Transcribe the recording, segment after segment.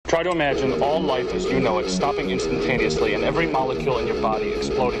Try to imagine all life as you know it stopping instantaneously and every molecule in your body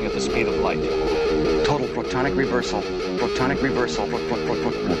exploding at the speed of light. Total protonic reversal. Protonic reversal.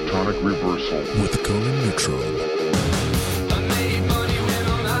 Protonic reversal. With Conan Neutron.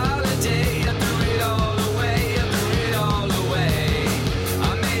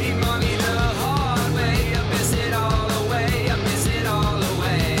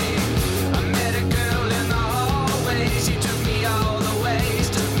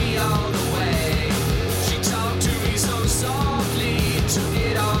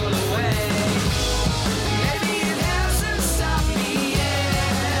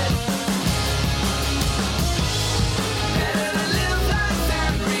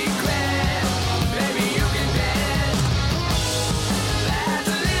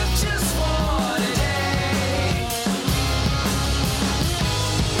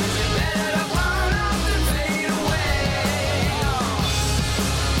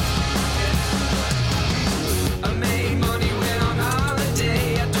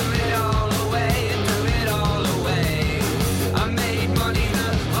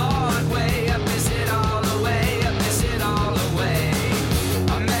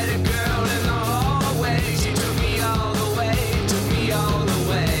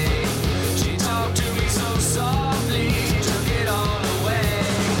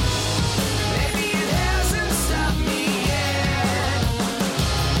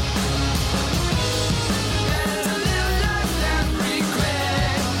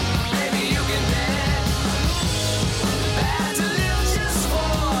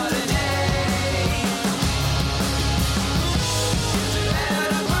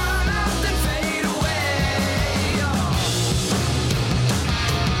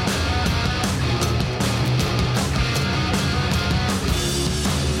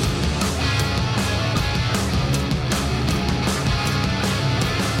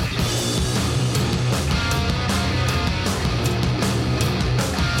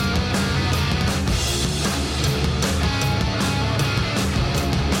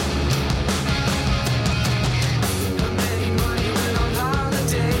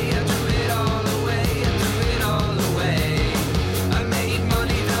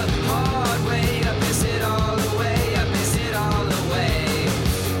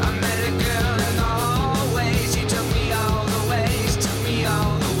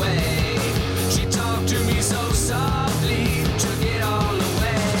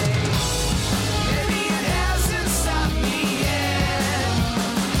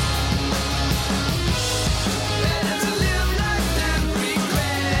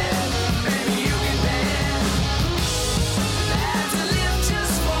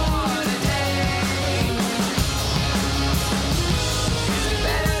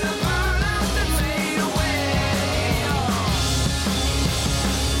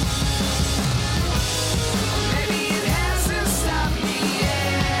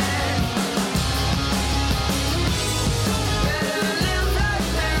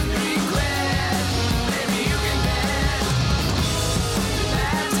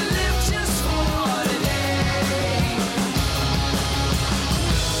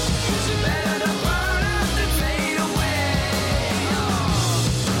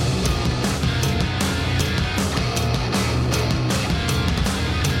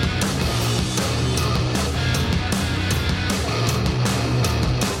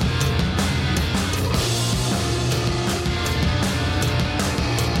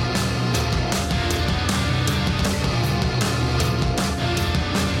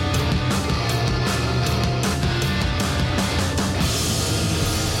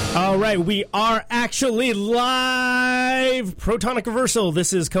 All right, we are actually live. Protonic reversal.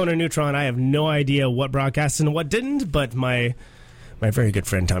 This is Conan Neutron. I have no idea what broadcast and what didn't, but my very good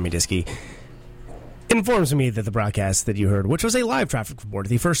friend Tommy Dski informs me that the broadcast that you heard, which was a live traffic report,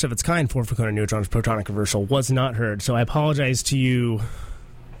 the first of its kind for Conan Neutron's Protonic reversal, was not heard. So I apologize to you,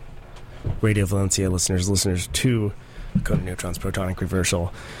 Radio Valencia listeners to Conan Neutron's Protonic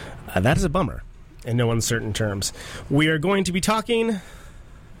reversal. That is a bummer in no uncertain terms. We are going to be talking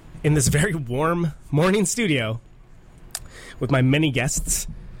in this very warm morning studio with my many guests,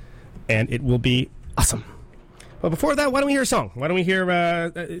 and it will be awesome. But before that, why don't we hear a song? Why don't we hear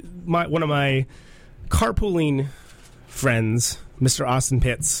one of my carpooling friends, Mr. Austin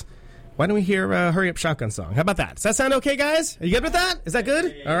Pitts. Why don't we hear a Hurry Up Shotgun song? How about that? Does that sound okay, guys? Are you good with that? Is that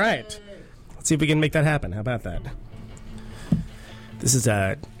good? All right. Let's see if we can make that happen. How about that? This is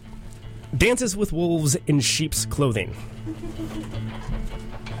Dances with Wolves in Sheep's Clothing.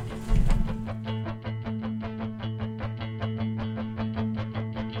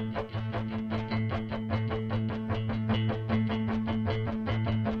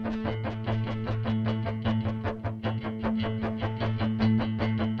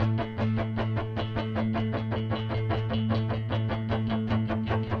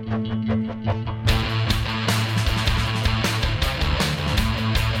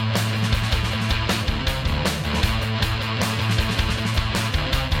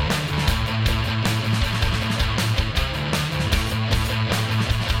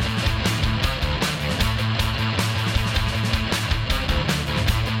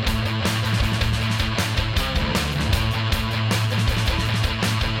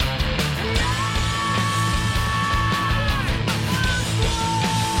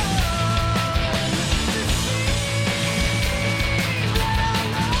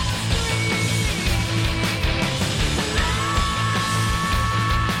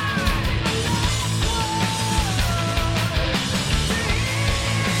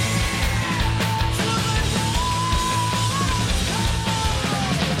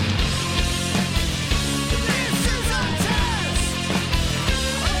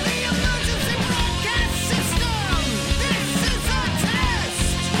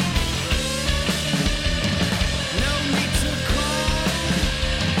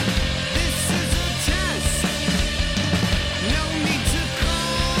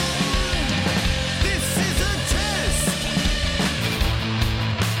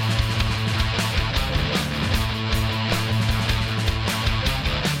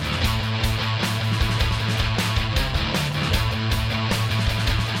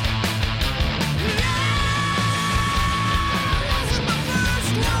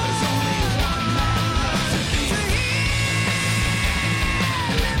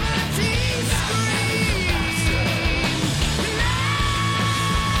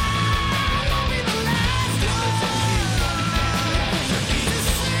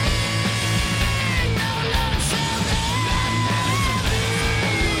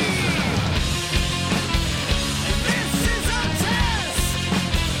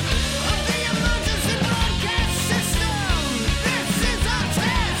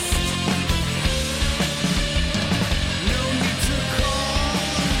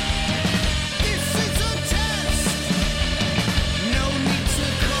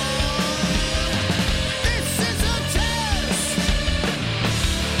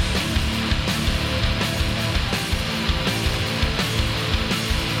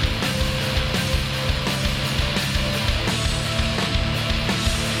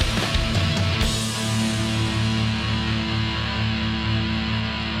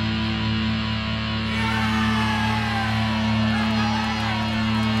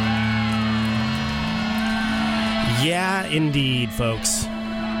 Yeah, indeed, folks.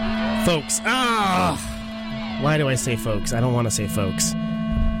 Folks. Why do I say folks? I don't want to say folks.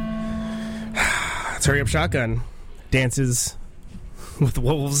 Let's Hurry Up Shotgun dances with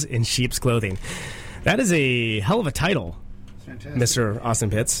wolves in sheep's clothing. That is a hell of a title, Mr. Austin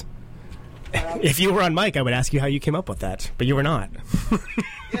Pitts. If you were on mic, I would ask you how you came up with that, but you were not.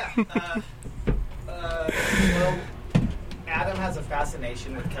 Well, Adam has a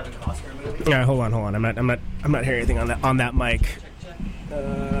fascination with Kevin Costner movies. Yeah, hold on. I'm not hearing anything on that mic.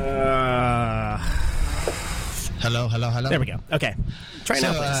 Hello. There we go. Okay. Try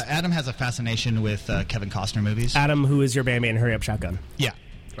now, please. Adam has a fascination with Kevin Costner movies. Adam, who is your bandmate in Hurry Up Shotgun. Yeah.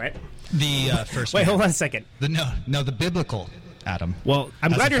 Right? The first Wait, man. hold on a second. The biblible Adam. Well,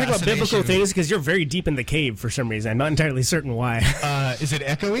 I'm Has glad a you're talking about biblical fascination things because you're very deep in the cave for some reason. I'm not entirely certain why. Is it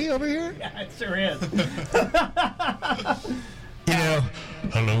echoey over here? Yeah, it sure is.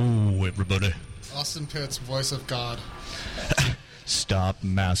 Hello, everybody. Austin Pitts, voice of God. Stop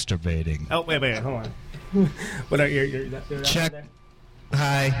masturbating. Oh, wait, hold on. What are your Check.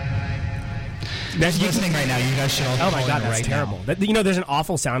 Hi. That's listening right now. You guys should all be Oh my god, calling that's right terrible. now. There's an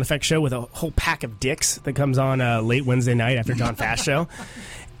awful sound effect show with a whole pack of dicks that comes on late Wednesday night after John Fast show,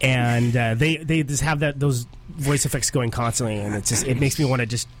 and they just have those voice effects going constantly, and it makes me want to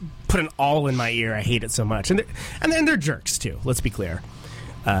just put an awl in my ear. I hate it so much, and then they're jerks too. Let's be clear.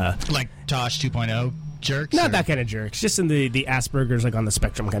 Like Tosh 2.0 jerks? Not that kind of jerks, just in the Asperger's, like on the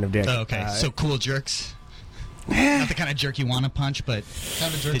spectrum kind of dick. Oh, okay. So cool jerks? Not the kind of jerk you want to punch, but...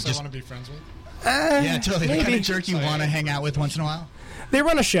 Kind of jerks I want to be friends with. Yeah, totally. maybe. The kind of jerk you want to hang out with once in a while? They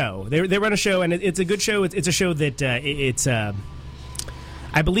run a show. They run a show, and it's a good show. It's a show that it's... I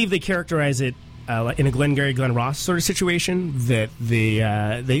believe they characterize it in a Glengarry Glen Ross sort of situation. That the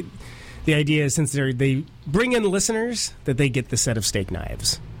idea is since they bring in listeners, that they get the set of steak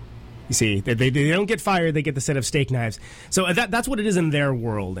knives. You see, they don't get fired; they get the set of steak knives. So that's what it is in their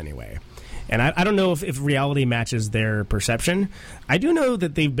world, anyway. And I don't know if reality matches their perception. I do know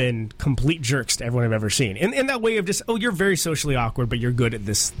that they've been complete jerks to everyone I've ever seen. In that way of just, you're very socially awkward, but you're good at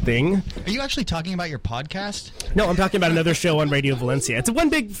this thing. Are you actually talking about your podcast? No, I'm talking about another show on Radio Valencia. It's a one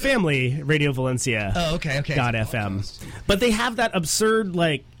big family, Radio Valencia. Oh, okay. .fm. But they have that absurd,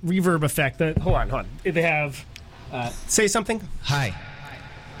 like, reverb effect that... Hold on. They have... say something. Hi.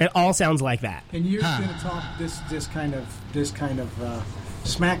 It all sounds like that. And you're going to talk this kind of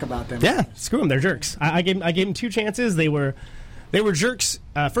smack about them. Yeah, screw them. They're jerks. I gave them two chances. They were jerks.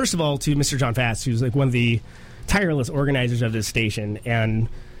 First of all, to Mr. John Fast, who's like one of the tireless organizers of this station and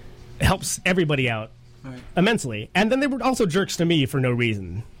helps everybody out immensely. And then they were also jerks to me for no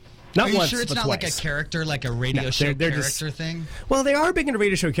reason. Not Are you once, sure it's but not twice. like a character, like a radio show they're character just, thing? Well, they are big into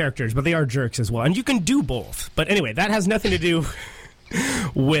radio show characters, but they are jerks as well. And you can do both. But anyway, that has nothing to do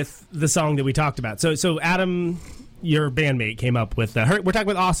with the song that we talked about. So Adam, your bandmate, came up with we're talking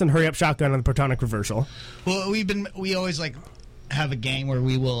with Austin, Hurry Up Shotgun on the Protonic Reversal. Well, we always like have a game where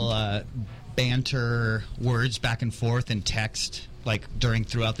we will banter words back and forth in text, like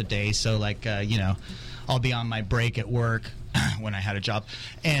throughout the day. So like I'll be on my break at work when I had a job,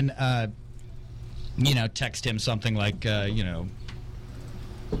 and text him something like Kevin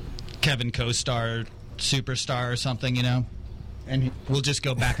co-star superstar or something, and we'll just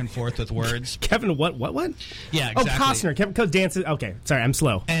go back and forth with words. Kevin, what? Yeah, exactly. Oh, Costner. Kevin dances. Okay, sorry, I'm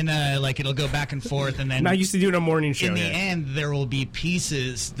slow. And it'll go back and forth, and then I used to do it on a morning show. In the end, there will be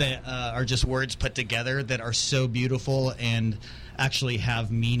pieces that are just words put together that are so beautiful and actually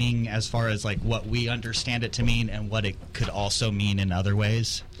have meaning as far as like what we understand it to mean and what it could also mean in other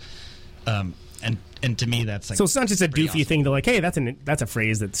ways. And to me, that's like, so it's not just a doofy awesome thing to like, hey, that's a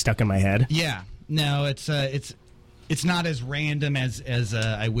phrase that's stuck in my head. Yeah, no, it's not as random as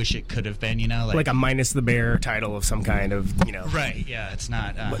I wish it could have been, like a Minus the Bear title of some kind of, Right, yeah, it's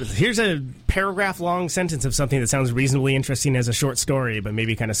not. Here's a paragraph-long sentence of something that sounds reasonably interesting as a short story, but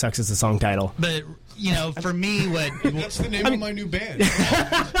maybe kind of sucks as a song title. But, for me, what's the name of my new band?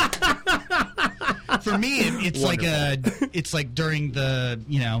 For me, it's like during the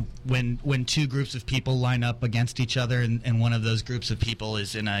when two groups of people line up against each other, and one of those groups of people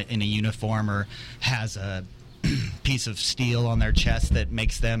is in a uniform or has a piece of steel on their chest that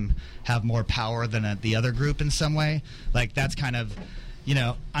makes them have more power than the other group in some way. Like that's kind of,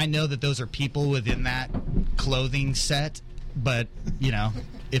 I know that those are people within that clothing set, but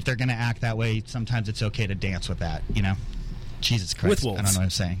if they're going to act that way, sometimes it's okay to dance with that. Jesus Christ. With wolves. I don't know what I'm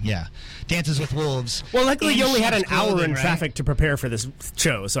saying. Yeah. Dances with wolves. Well, luckily you only had an sheep's hour clothing, in right? traffic to prepare for this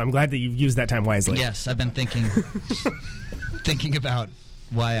show, so I'm glad that you've used that time wisely. Yes, I've been thinking about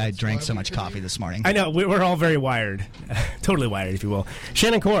why I drank so much coffee this morning. I know, we're all very wired. Totally wired, if you will.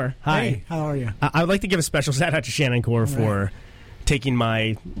 Shannon Corr, hi. Hey, how are you? I would like to give a special shout out to Shannon Corr for taking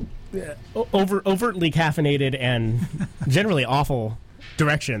my overtly caffeinated and generally awful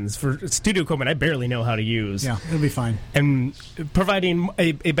directions for studio equipment I barely know how to use. Yeah, it'll be fine. And providing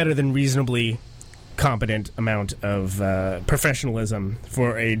a better than reasonably competent amount of professionalism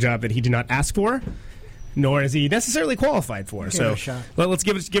for a job that he did not ask for, nor is he necessarily qualified for. Give so it a shot. let's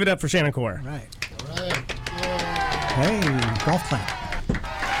give it up for Shannon Corr. Right. All right. Hey, golf clap.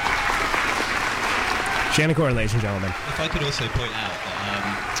 Shannon Corr, ladies and gentlemen. If I could also point out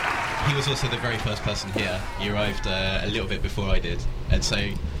that he was also the very first person here. He arrived a little bit before I did, and so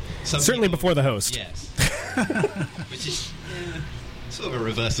certainly before the host. Yes, which is sort of a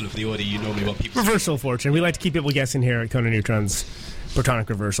reversal of the order you normally want people. Reversal of fortune. We like to keep people guessing here at Conan Neutron's Protonic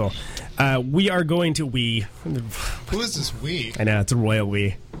Reversal. We are going to Who is this we? I know, it's a royal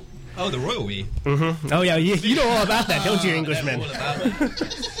we. Oh, the royal we. Mm-hmm. Oh yeah, you know all about that, don't you, Englishman? All about it.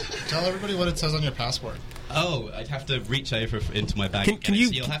 Tell everybody what it says on your passport. Oh, I'd have to reach over into my bag. Can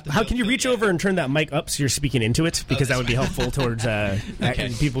you? How can you reach over and turn that mic up so you're speaking into it? Because that would be helpful towards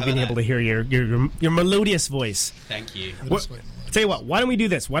people being able to hear your melodious voice. Thank you. Tell you what, why don't we do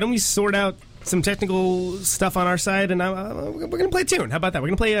this? Why don't we sort out some technical stuff on our side, and we're going to play a tune. How about that? We're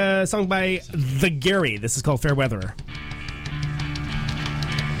going to play a song by The Gary. This is called Fair Weatherer.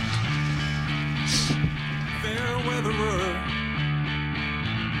 Fair weatherer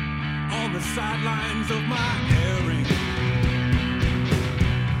on the sidelines of my herring.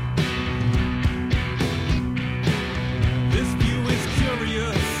 This view is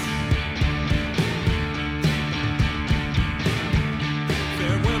curious.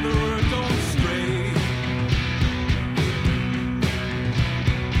 Fair weatherer, don't stray.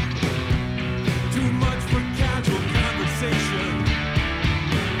 Too much for casual conversation.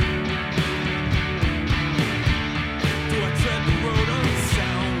 Do I tread the road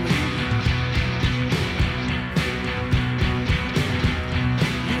unsoundly?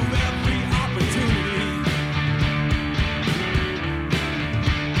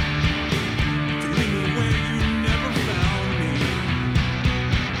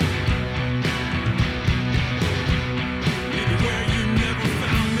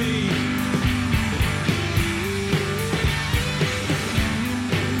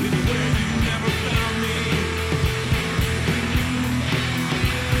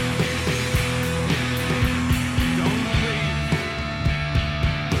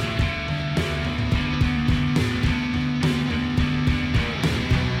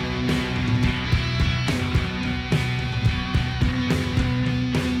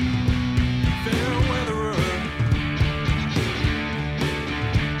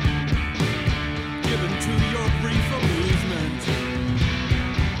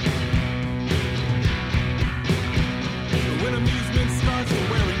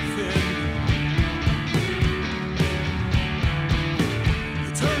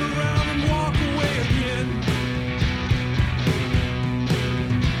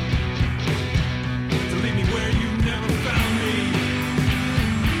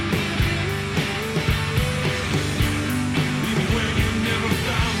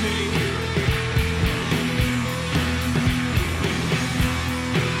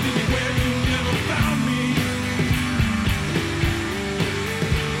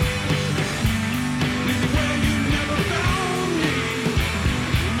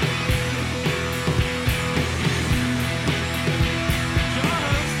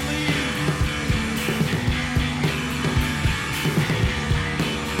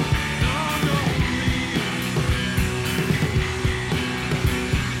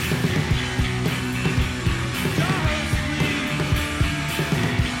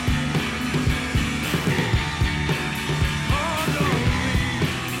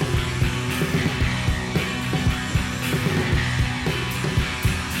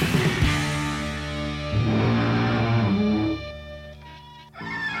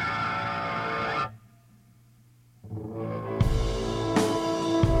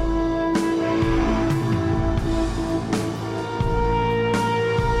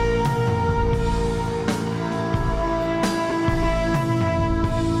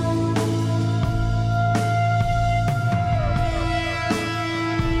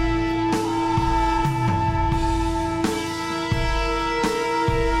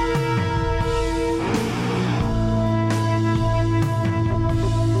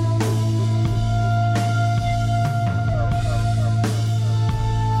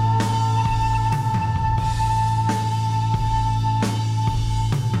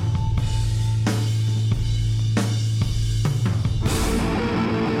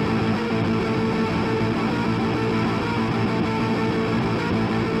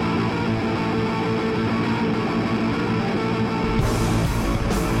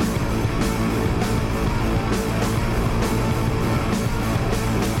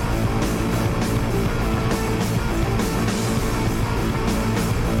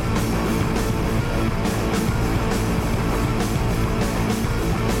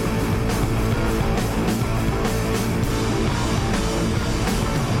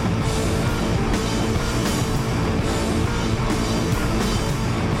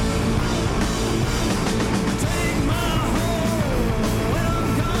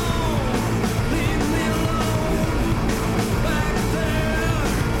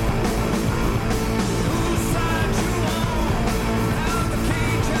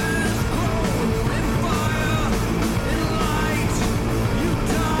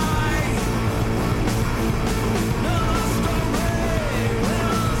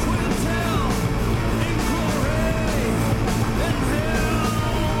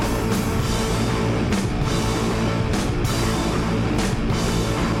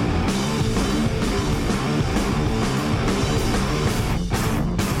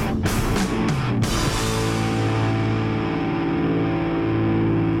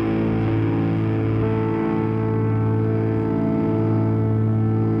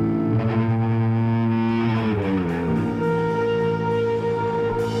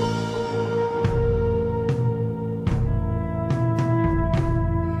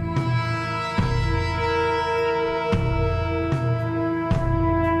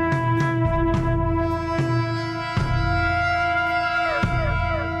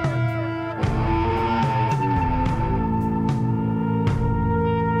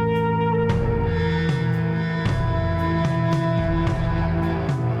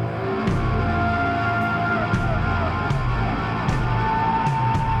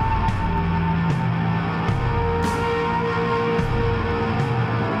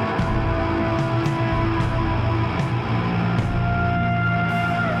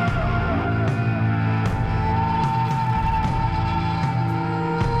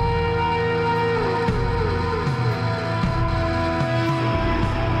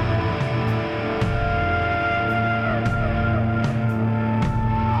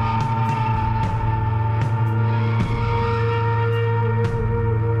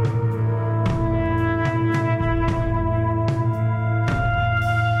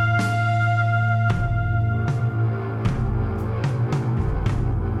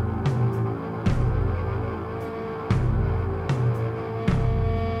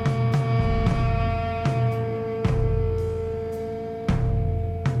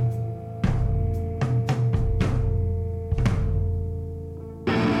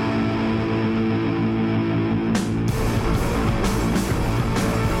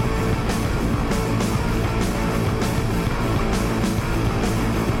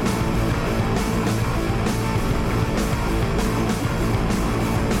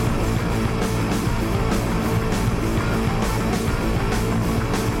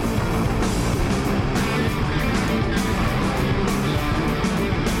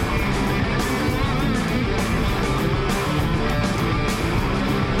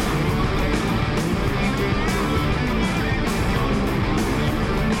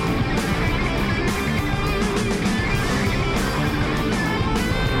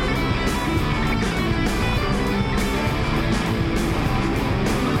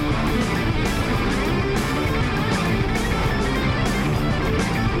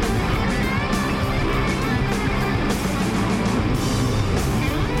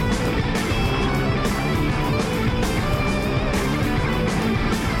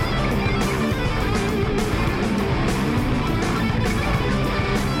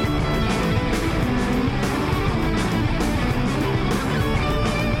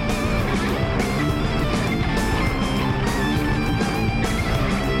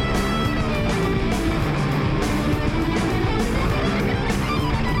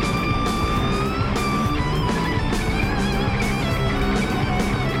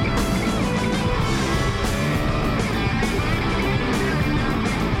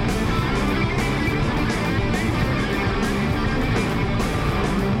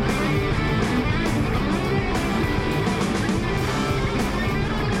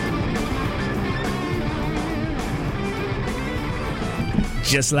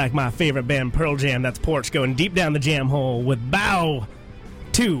 Just like my favorite band, Pearl Jam, that's Porch going deep down the jam hole with Bow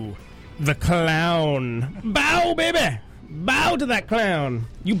to the Clown. Bow, baby! Bow to that clown.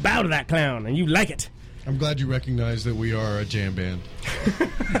 You bow to that clown, and you like it. I'm glad you recognize that we are a jam band.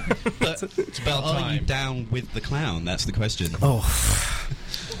 It's about time. Are you down with the clown? That's the question. Oh.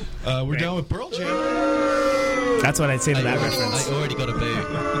 We're down with Pearl Jam. That's what I'd say to that reference. I already got a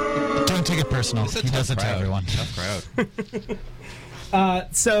boo. Don't take it personal. It's a He does it to everyone. Tough crowd.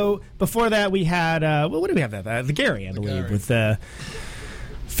 So before that, we had what do we have? That the Gary, I believe, Gary. with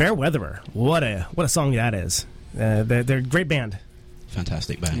Fair Weatherer. What a song that is. They're a great band.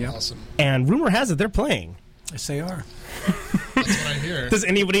 Fantastic band. Yeah. Awesome. And rumor has it they're playing. Yes, they are. That's what I hear. Does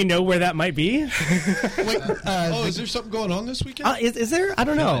anybody know where that might be? Wait, is there something going on this weekend? Is there? I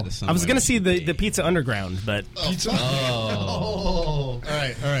don't know. I was going to see the Pizza Underground, but Pizza? All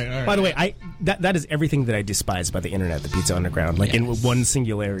right. by the way, that is everything that I despise about the internet. The Pizza Underground, like in one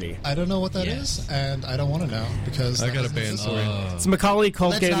singularity. I don't know what that is, and I don't want to know because I got a band story. It's Macaulay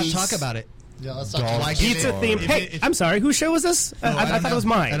Culkin's. Let's not talk about it. Yeah, let's not Pizza theme. Hey, I'm sorry. Whose show was this? I thought it was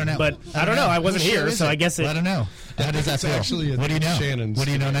mine. I don't know. But I don't know. I wasn't Whose show here, is so it? I guess it. I don't know. How does that It's feel? actually What do you know? Shannon's. What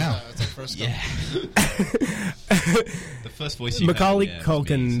do you know now? It's like first Yeah. The first voice you Macaulay had,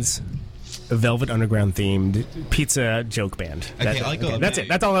 Culkin's Velvet Underground themed pizza joke band. Okay, I got a that's boo. it.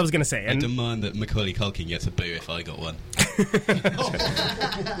 That's all I was going to say. I And demand that Macaulay Culkin gets a boo if I got one.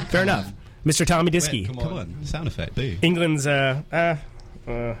 fair enough. Mr. Tommy Dski. Come Come on, sound effect, boo. England's, how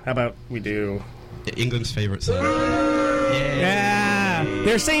about we do... England's favourite song. Yeah.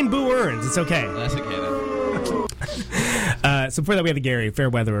 They're saying boo earns. It's okay. That's okay then. So before that, we have the Gary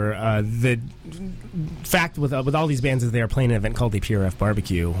Fairweather. The fact with all these bands is they are playing an event called the PRF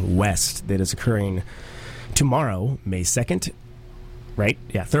BBQ West that is occurring tomorrow, May 2nd. Right?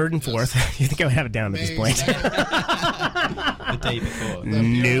 Yeah, 3rd and 4th. Yes. You think I would have it down at this point? The day before.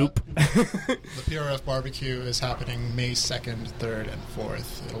 Nope. The PRF barbecue is happening May 2nd, 3rd, and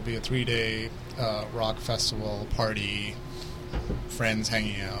 4th. It'll be a 3-day rock festival, party, friends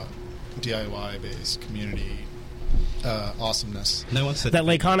hanging out, DIY-based community awesomeness. No one said That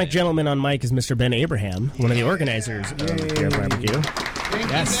laconic gentleman on mic is Mr. Ben Abraham, one of the organizers of the PRF barbecue.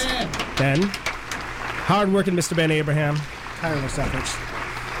 Yes. Ben. Hard-working Mr. Ben Abraham. Tireless efforts.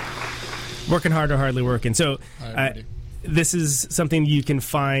 Working hard or hardly working. So Alrighty. this is something you can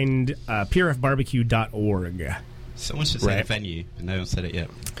find prfbarbecue.org. Someone should say Right. the venue, and no one said it yet.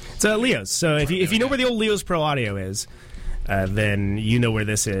 It's Leo's. So if you know where the old Leo's Pro Audio is, then you know where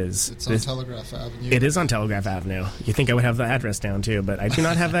this is. It's on Telegraph Avenue. It is on Telegraph Avenue. You think I would have the address down too, but I do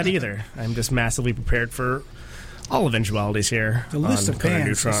not have that either. I'm just massively prepared for all eventualities here. The list on of Conan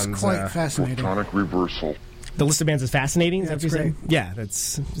bands is Neutron's, quite fascinating. Protonic reversal. The list of bands is fascinating. Is that Yeah, what you're it's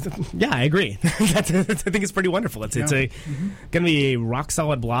saying? Yeah, I agree. I think it's pretty wonderful. It's going to be a rock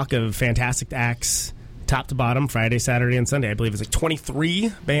solid block of fantastic acts, top to bottom, Friday, Saturday, and Sunday. I believe it's like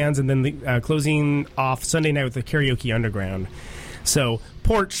 23 bands, and then the closing off Sunday night with the Karaoke Underground. So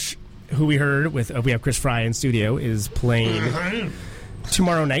Porch, who we heard with, we have Chris Frey in studio, is playing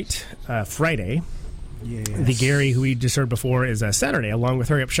tomorrow night, Friday. Yes. The Gary, who we just heard before, is Saturday, along with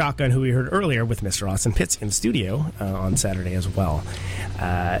Hurry Up Shotgun, who we heard earlier with Mr. Austin Pitts in studio on Saturday as well.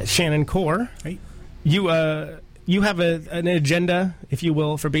 Shannon Corr, Right. you have an agenda, if you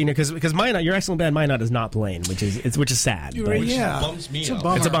will, for being here because Minot, your excellent band Minot, is not playing, which is sad. You're but right, yeah. bums me It's a out.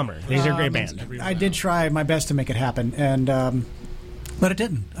 bummer. It's a bummer. These are a great band. I did try my best to make it happen, and but it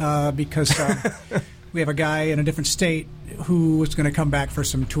didn't because we have a guy in a different state who was going to come back for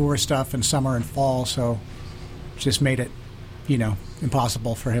some tour stuff in summer and fall, so just made it,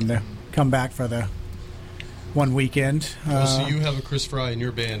 impossible for him to come back for the one weekend. So you have a Chris Frey in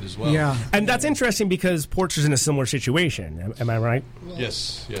your band as well. Yeah. And that's interesting because Porch is in a similar situation. Am I right?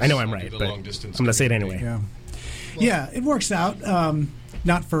 Yes. I know I'm I'll right, do the but long distance I'm going to say it community. anyway. Yeah, it works out.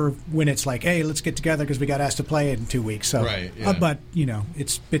 Not for when it's like, hey, let's get together because we got asked to play in 2 weeks. So, Right, yeah. but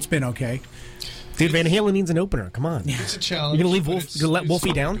it's been okay. Dude, Van Halen needs an opener. Come on. It's a challenge. You're going to leave but it's you're gonna let Wolfie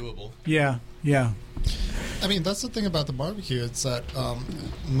sort down? of doable. Yeah. I mean, that's the thing about the barbecue. It's that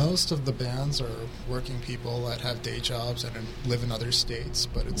most of the bands are working people that have day jobs and live in other states.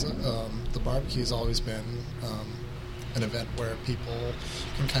 But it's the barbecue has always been an event where people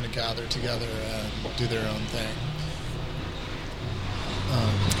can kind of gather together and do their own thing.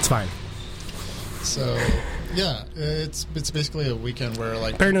 It's fine. So Yeah, it's basically a weekend where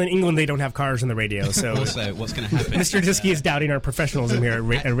like apparently in England they don't have cars on the radio. So also, what's going to happen? Mr. Dski is doubting our professionalism here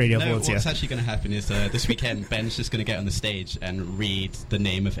at Radio Valencia. What's actually going to happen is this weekend Ben's just going to get on the stage and read the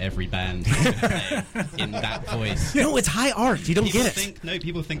name of every band in that voice. No, it's high art. You don't get it.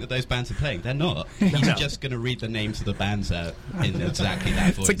 People think that those bands are playing. They're not. He's just going to read the names of the bands out in exactly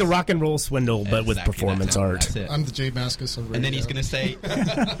that voice. It's like the rock and roll swindle, but with performance art. I'm the J Maskus of radio. And then he's going to say,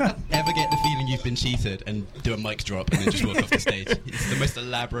 "Ever get the feeling you've been cheated?" and do a mic drop and then just walk off the stage. It's the most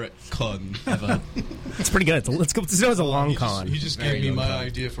elaborate con ever. It's pretty good. Let's go. This is a long con. He just gave me my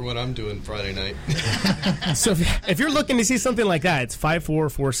idea for what I'm doing Friday night. So if you're looking to see something like that, it's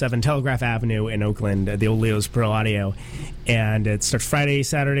 5447 Telegraph Avenue in Oakland, the old Leo's Pro Audio. And it starts Friday,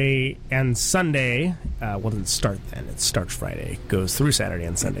 Saturday, and Sunday. Well, it doesn't start then. It starts Friday. Goes through Saturday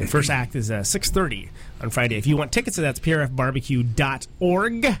and Sunday. First act is 6:30 on Friday. If you want tickets, that's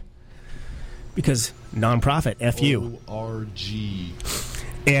prfbarbecue.org. Because nonprofit, FU. ORG.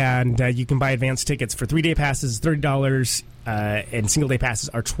 And you can buy advance tickets for 3-day passes, $30, and single-day passes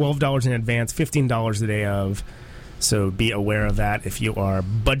are $12 in advance, $15 the day of. So be aware of that if you are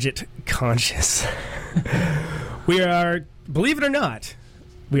budget conscious. We are, believe it or not,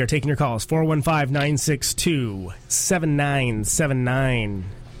 we are taking your calls, 415-962-7979.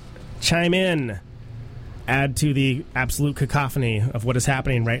 Chime in. Add to the absolute cacophony of what is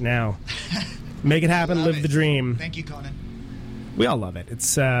happening right now. Make it happen, live the dream. Thank you, Conan. We all love it.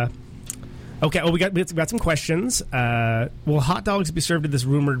 It's okay. Oh, we got some questions. Will hot dogs be served at this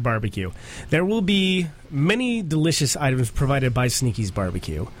rumored barbecue? There will be many delicious items provided by Sneaky's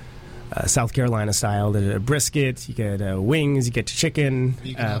Barbecue, South Carolina style. There's a brisket. You get wings. You get chicken.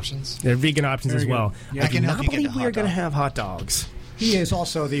 Vegan options. There are vegan options as well. Yeah, I cannot believe we are going to have hot dogs. He is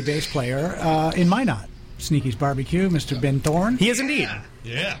also the bass player in Minot, Sneaky's Barbecue, Mr. Ben Thorne. He is indeed.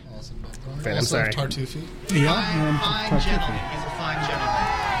 Yeah. Awesome. I'm Also sorry. Tartuffe. Yeah, and Fine Tartuffe. gentleman. He's a fine gentleman.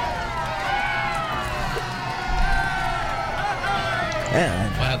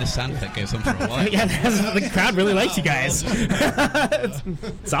 Yeah. Wow, this sound effect goes on for a while. Yeah, the crowd really likes you guys.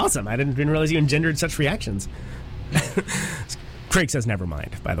 It's awesome. I didn't realize you engendered such reactions. Craig says never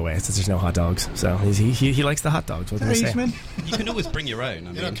mind, by the way, since there's no hot dogs. So he likes the hot dogs. What can I say? Eastman? You can always bring your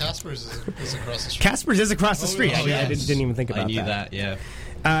own. Casper's is across the street. Casper's is across the street. Oh, I yes. didn't even think about I knew that.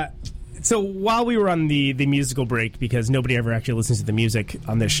 yeah. So while we were on the musical break, because nobody ever actually listens to the music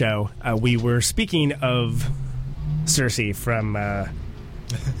on this show, we were speaking of Cersei from a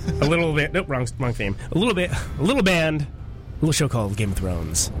little bit. Nope, wrong theme. A little band, a little show called Game of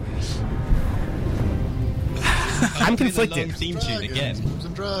Thrones. I'm conflicted. The theme tune again. Boobs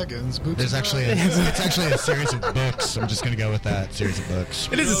and dragons. There's actually it's actually a series of books. I'm just going to go with that series of books.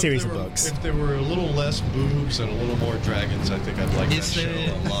 It is a series of books. If there were a little less boobs and a little more dragons, I think I'd like that show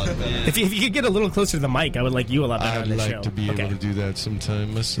a lot better. If you could get a little closer to the mic, I would like you a lot better I'd on this like show. to be able to do that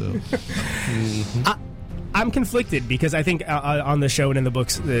sometime myself. I'm conflicted because I think on the show and in the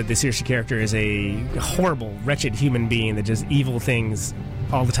books, the Cersei character is a horrible, wretched human being that does evil things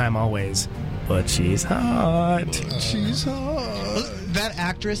all the time, always. But she's hot. She's hot. That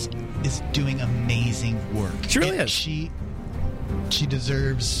actress is doing amazing work. She really is. She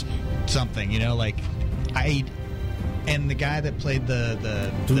deserves something, and the guy that played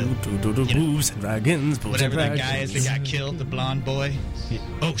the boobs and dragons, boobs whatever and the guy is that got killed, the blonde boy.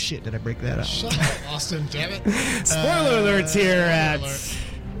 Oh shit! Did I break that up? Shut up, Austin. Damn it. Spoiler alerts here at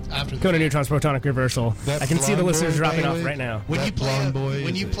Conan Neutron's Protonic Reversal. That I can see the blonde listeners boy, dropping off Bailey? right now. When That you play blonde boy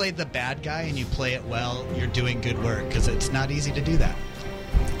when is you a- play the bad guy and you play it well, you're doing good work because it's not easy to do that.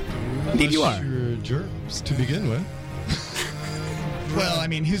 Indeed you are. You're a jerk to begin with. Well, I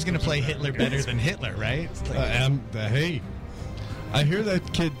mean, who's going to play Hitler better than Hitler, right? It's like- Hey, I hear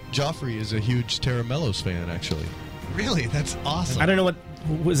that kid Joffrey is a huge Tara Mellos fan, actually. Really, that's awesome. I don't know what.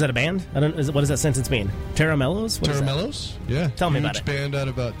 Was that a band? What does that sentence mean? Tara Mellos? What is Tara that? Mellos? Yeah. Tell me about Huge it. band out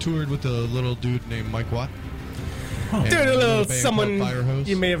about toured with a little dude named Mike Watt. And They're a little little band someone called Firehose.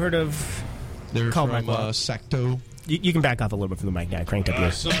 you may have heard of. They're called from Mike Watt. Sacto. You can back off a little bit from the mic now. I cranked up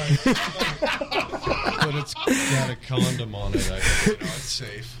yours. Sorry. But it's got a condom on it. It's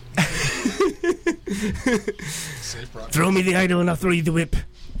safe. Safe rock. Throw me the idol and I'll throw you the whip.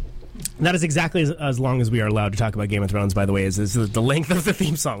 And that is exactly as long as we are allowed to talk about Game of Thrones, by the way, is the length of the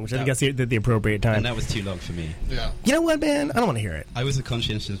theme song, which I think that's the appropriate time. And that was too long for me. Yeah. You know what, man? I don't want to hear it. I was a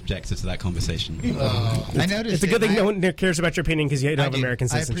conscientious objector to that conversation. I noticed It's a good thing no one cares about your opinion because you don't have American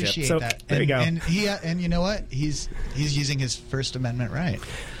I citizenship. appreciate So that. there you go. And you know what? He's using his First Amendment right.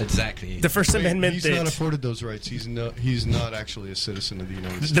 Exactly. The First Amendment He's that, not afforded those rights. He's not actually a citizen of the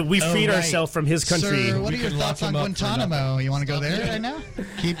United States. that we freed right. ourselves from his country. Sir, what are We your can thoughts lock on him up for Guantanamo? You want to go there right now?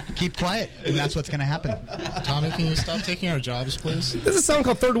 Keep quiet. try it, and that's what's going to happen. Tommy, can you stop taking our jobs, please? This is a song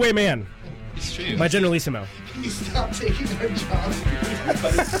called Third Way Man It's true. by Generalissimo. Can you stop taking our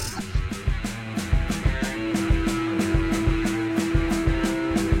jobs?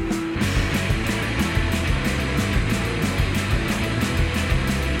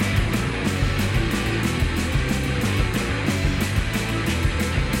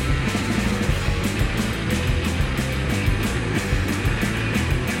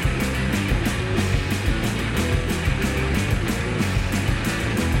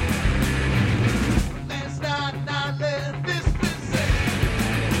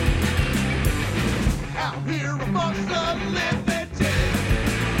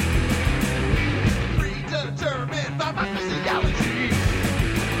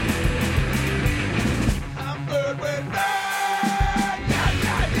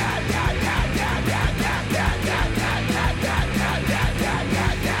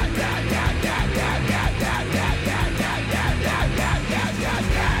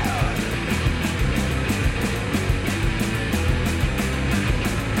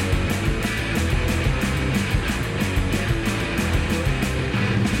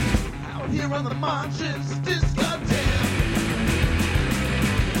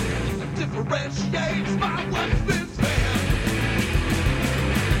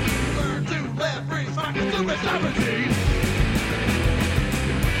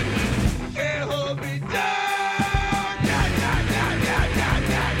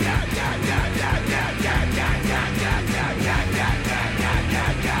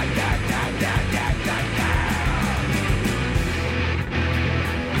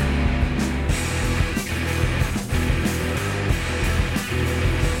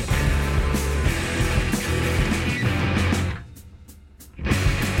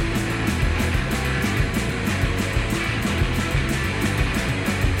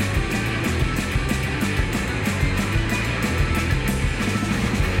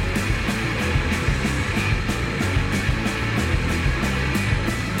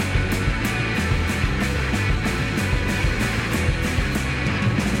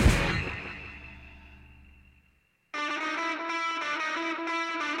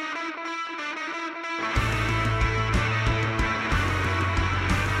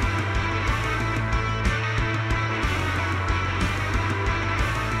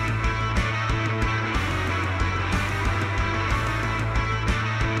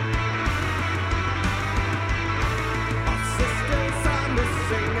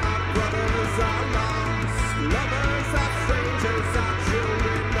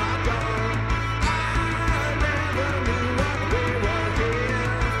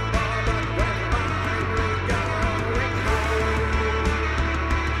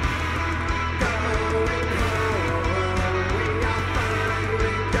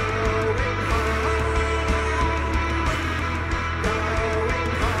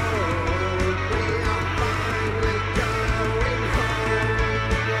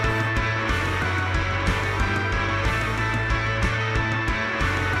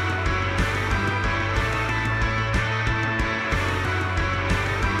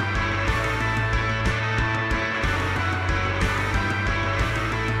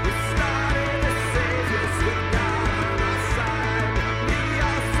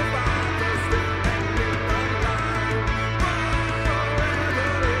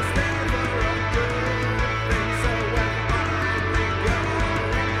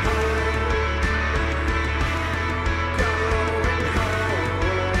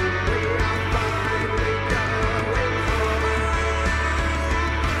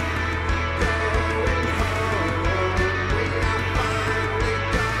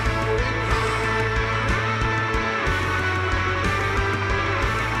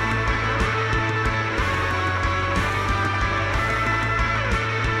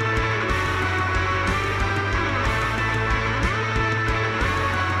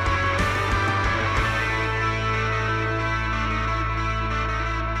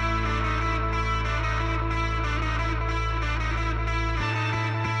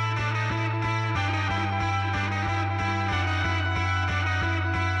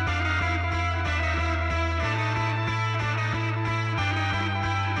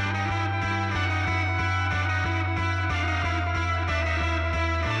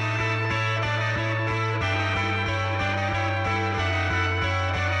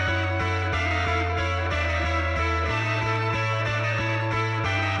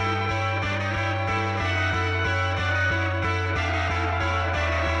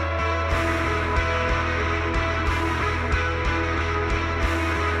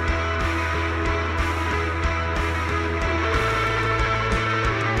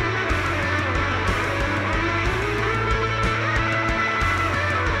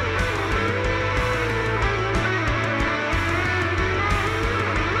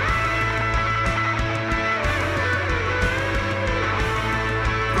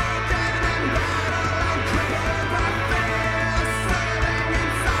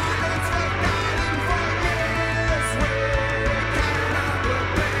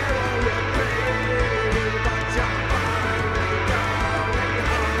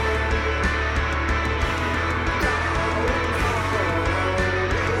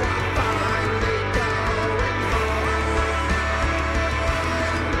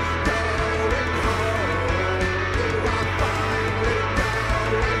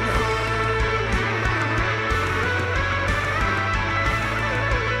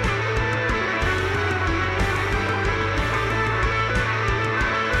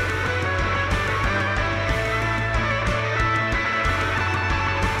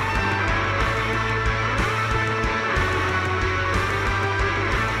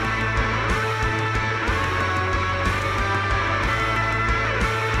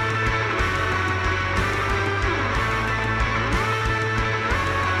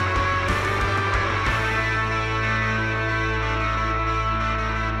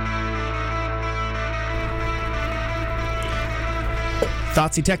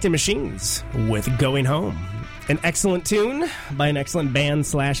 Thoughts Detecting Machines with Going Home. An excellent tune by an excellent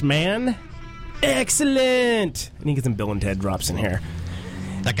band/man. Excellent! I need to get some Bill and Ted drops in here.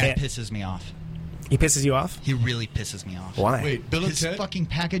 That guy pisses me off. He pisses you off? He really pisses me off. Why? Wait, Bill and His Ted? fucking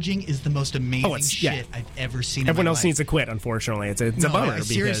packaging is the most amazing shit I've ever seen. Everyone in my else life. needs to quit, unfortunately. It's a bummer. I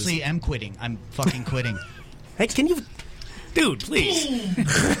seriously am quitting. I'm fucking quitting. Hey, can you... Dude, please.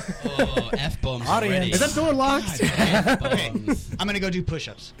 Oh, F-bombs already. Is that door locked? Okay, I'm going to go do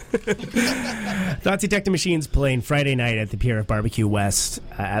push-ups. Thoughts Detecting Machines playing Friday night at the PRF Barbecue West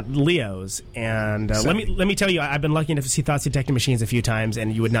at Leo's. And let me tell you, I've been lucky enough to see Thoughts Detecting Machines a few times,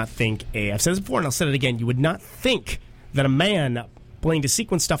 and you would not think I've said this before and I'll say it again, you would not think that a man playing to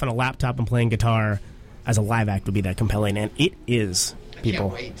sequence stuff on a laptop and playing guitar as a live act would be that compelling, and it is.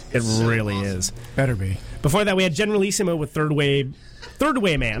 People, it really is. Better be. Before that, we had Generalissimo with Third Way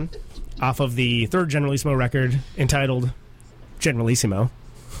Man, off of the third Generalissimo record entitled Generalissimo.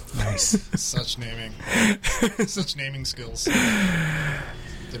 Nice. Such naming skills.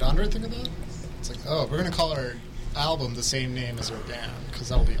 Did Andre think of that? It's like, oh, we're gonna call our album the same name as our band because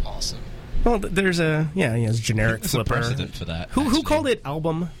that will be awesome. Well, there's it's generic There's Flipper. a precedent for that. Who called it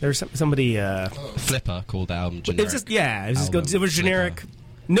album? There's somebody. Flipper called the album generic. It was generic,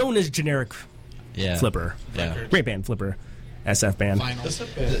 known as generic. Yeah. Flipper. Yeah. Great band, Flipper. SF band.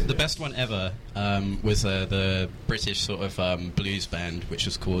 The best one ever was the British sort of blues band, which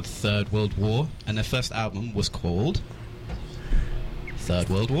was called Third World War, and their first album was called Third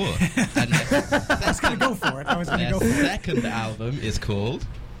World War. And I was going to go for it. their second album is called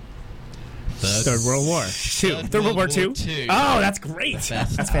Third World War II. Third World War II? Oh, that's great.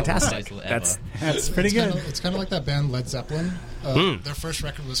 That's fantastic. That's pretty good. It's kind of like that band Led Zeppelin. Their first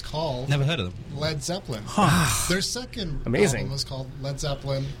record was called... Never heard of them. Led Zeppelin. Their second album was called Led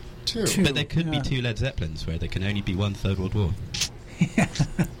Zeppelin 2. But there could be two Led Zeppelins where there can only be one Third World War.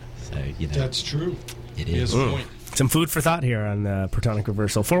 So, That's true. It is. Some food for thought here on Protonic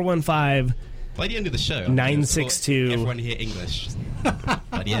Reversal. 415... By the end of the show, 962. Everyone hear English.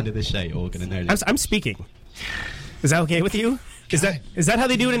 By the end of the show, you're all going to know this. I'm speaking. Is that okay with you? Is that how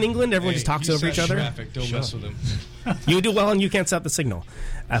they do it in England? Everyone just talks over each other? Traffic. Don't mess with them. You do well, and you can't stop the signal.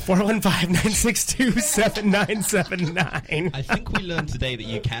 415-962-7979. I think we learned today that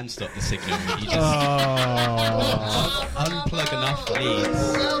you can stop the signal. You just unplug enough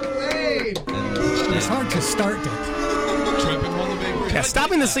leads. It's hard to start it. Tripping on the bakery. Yeah,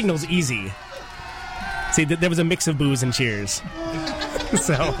 stopping the signal's easy. See, there was a mix of boos and cheers.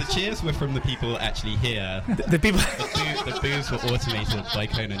 So the cheers were from the people actually here. The people. The boos were automated by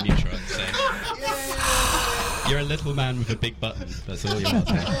Conan and Neutron. So you're a little man with a big button. That's all you are.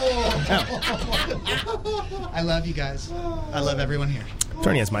 I love you guys. I love everyone here.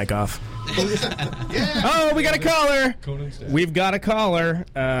 Turn his mic off. Oh, we got a caller. We've got a caller.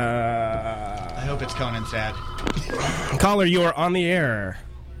 I hope it's Conan's dad. Caller, you are on the air.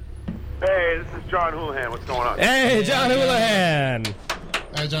 Hey, this is John Houlihan. What's going on? Hey, John Houlihan.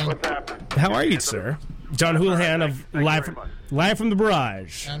 Hi, John. What's happening? How are you, sir? John Houlihan of Live from the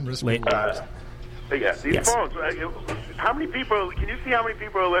Barrage. And these phones. How many people? Can you see how many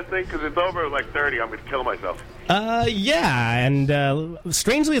people are listening? Because it's over like 30. I'm going to kill myself. Yeah, and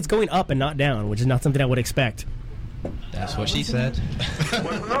strangely, it's going up and not down, which is not something I would expect. That's what she said.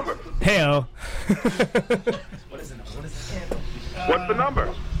 What's the number? Hey-o. What's the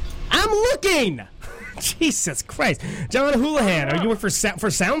number? I'm looking. Jesus Christ. John Houlihan, are you working for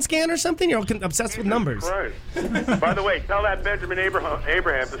SoundScan or something? You're obsessed with numbers. Right. By the way, tell that Benjamin Abraham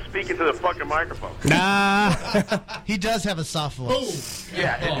to speak into the fucking microphone. Nah. He does have a soft voice.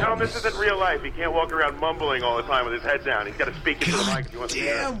 Yeah, and tell him this isn't real life. He can't walk around mumbling all the time with his head down. He's got to speak into the mic if he wants to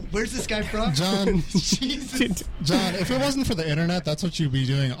hear it. Where's this guy from? John, John, if it wasn't for the internet, that's what you'd be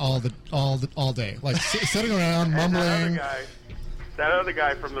doing all day. Like sitting around mumbling. That other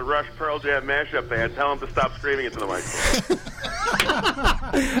guy from the Rush Pearl Jam mashup band, tell him to stop screaming into the microphone.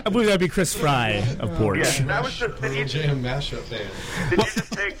 I believe that would be Chris Fry of Porch. Yeah, that was just... Pearl Jam mashup band. Did you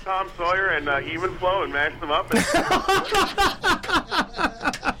just take Tom Sawyer and Even Flow and mash them up?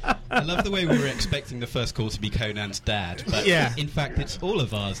 I love the way we were expecting the first call to be Conan's dad, but in fact it's all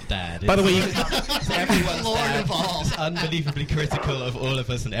of ours dad. By the way, everyone's dad is unbelievably critical of all of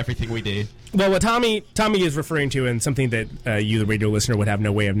us and everything we do. Well, what Tommy is referring to, and something that you, the radio listener, would have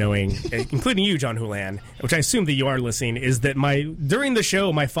no way of knowing, including you, John Houlihan, which I assume that you are listening, is that during the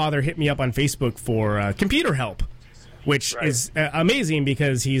show, my father hit me up on Facebook for computer help. Which is amazing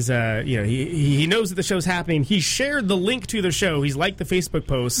because he's he knows that the show's happening. He shared the link to the show. He's liked the Facebook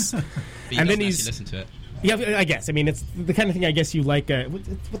posts, and then he's listen to it. Yeah, I guess. I mean, it's the kind of thing I guess you like.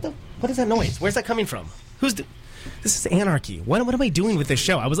 What is that noise? Where's that coming from? anarchy. What am I doing with this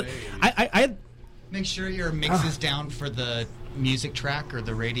show? I was like, I Make sure your mix is down for the music track or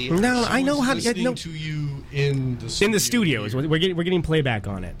the radio. No, I know how to. Listening to you in the studio. In the studios, we're getting playback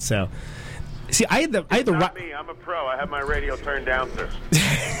on it. So, see, I had the Not me. I'm a pro. I have my radio turned down, sir.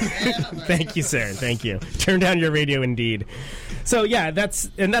 Thank you, sir. Thank you. Turn down your radio, indeed. So yeah, that's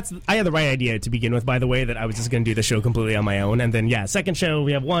I had the right idea to begin with. By the way, that I was just going to do the show completely on my own, and then second show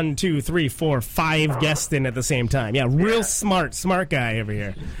we have 1, 2, 3, 4, 5 guests in at the same time. Yeah, real smart guy over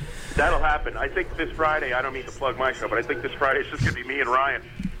here. That'll happen. I think this Friday, I don't mean to plug my show, but I think this Friday it's just going to be me and Ryan.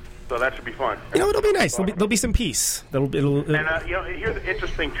 So that should be fun. It'll be nice. There'll be some peace. And here's the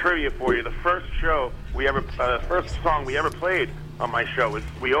interesting trivia for you. The first song we ever played on my show was,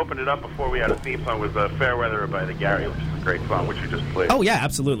 we opened it up before we had a theme song, was Fair Weather by the Gary, which is a great song, which you just played. Oh yeah,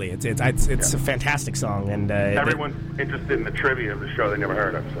 absolutely. It's a fantastic song, and everyone's interested in the trivia of the show they never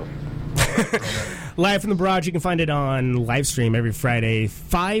heard of. So. Live from the Barrage, you can find it on live stream every Friday,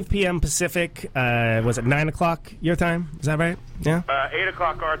 5 p.m. Pacific. Was it 9 o'clock your time? Is that right? Yeah. 8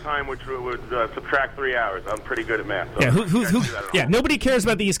 o'clock our time, which would subtract 3 hours. I'm pretty good at math. So yeah, nobody cares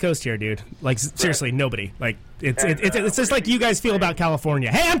about the East Coast here, dude. Like seriously, nobody. Like it's just like you guys feel about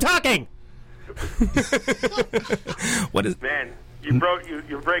California. Hey, I'm talking. What is? Man,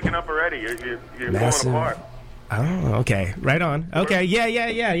 you're breaking up already. You're falling apart. Oh, okay. Right on. Okay. Yeah.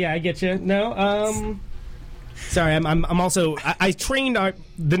 I get you. No. Sorry. I'm also. I trained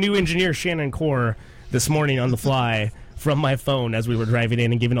the new engineer Shannon Corr this morning on the fly from my phone as we were driving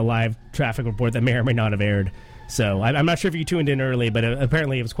in and giving a live traffic report that may or may not have aired. So I'm not sure if you tuned in early, but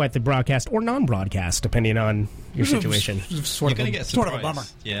apparently it was quite the broadcast or non-broadcast, depending on your situation. You're going to get sort of a bummer.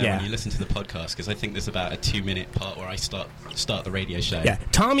 Yeah, when you listen to the podcast, because I think there's about a 2-minute part where I start the radio show. Yeah,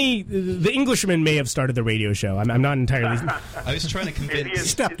 Tommy, the Englishman, may have started the radio show. I'm not entirely. I was trying to convince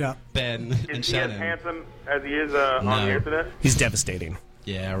stepped up Ben and Shannon. Is he as handsome as he is on the internet? He's devastating.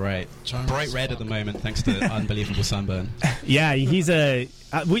 Yeah, right. Bright red at the moment, thanks to unbelievable sunburn. Yeah, he's a.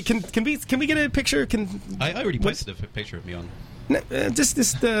 Can we get a picture? I already posted a picture of me on.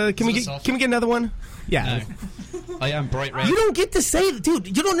 Can we get another one? Yeah. No. I am bright red. You don't get to say, dude.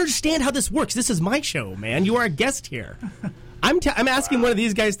 You don't understand how this works. This is my show, man. You are a guest here. I'm asking one of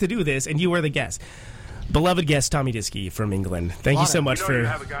these guys to do this, and you are the guest. Beloved guest Tommy Dski from England. Thank you so much for. You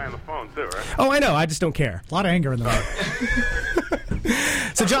have a guy on the phone too, right? Oh, I know. I just don't care. A lot of anger in the heart.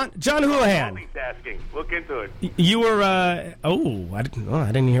 So John Houlihan. Multitasking. Look into it. You were. I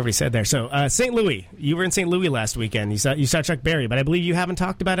didn't hear what he said there. So St. Louis. You were in St. Louis last weekend. You saw Chuck Berry, but I believe you haven't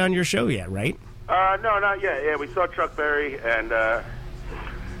talked about it on your show yet, right? No, not yet. Yeah, we saw Chuck Berry, and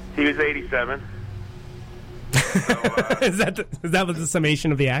he was 87. So, is that the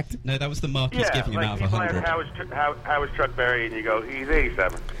summation of the act? No, that was the mark he's giving him out of 100. How was Chuck Berry? And you go, he's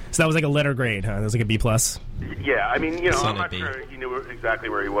 87. So that was like a letter grade, huh? That was like a B+. Yeah, I mean, I'm not sure he knew exactly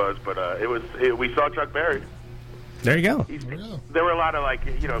where he was, but we saw Chuck Berry. There you go. There were a lot of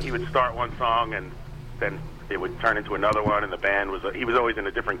he would start one song and then it would turn into another one, and the band he was always in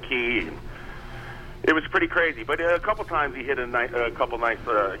a different key. And it was pretty crazy, but a couple times he hit a couple nice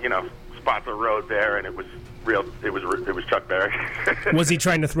spots of road there, and it was real. It was Chuck Berry. Was he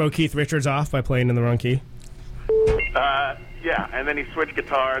trying to throw Keith Richards off by playing in the wrong key? Yeah, and then he switched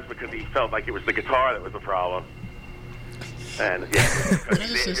guitars because he felt like it was the guitar that was the problem. And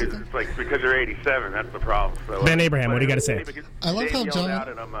it's like because you're 87, that's the problem. So, Ben Abraham, what do you got to say? I love how John out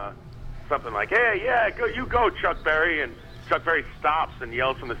at him something like, "Hey, yeah, you go, Chuck Berry," and Chuck Berry stops and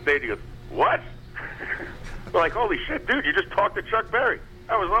yells from the stage. He goes, "What?" We're like, "Holy shit, dude! You just talked to Chuck Berry.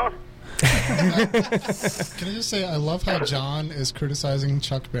 That was awesome." Can I just say I love how John is criticizing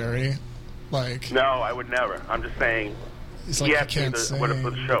Chuck Berry? Like, no, I would never. I'm just saying. He can't sing. What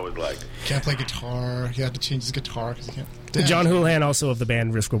the show is like. Can't play guitar. He had to change his guitar because he can't. Damn. John Houlihan, also of the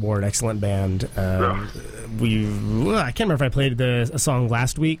band Risk Reward, excellent band. I can't remember if I played a song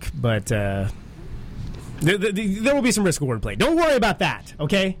last week, but there will be some Risk Reward played. Don't worry about that,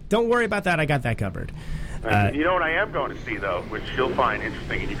 okay? Don't worry about that. I got that covered. You know what I am going to see, though, which you'll find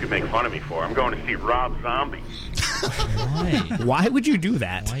interesting and you can make fun of me for? I'm going to see Rob Zombie. Why? Why would you do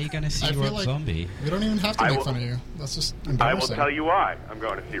that? Why are you going to see Rob Zombie? We don't even have to make fun of you. That's just embarrassing. I will tell you why I'm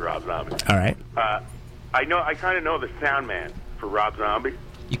going to see Rob Zombie. All right. I kind of know the sound man for Rob Zombie.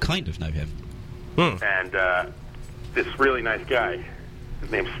 You kind of know him. And this really nice guy,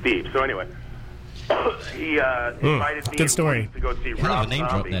 his name's Steve. So anyway, he invited me to go see Rob Zombie. Name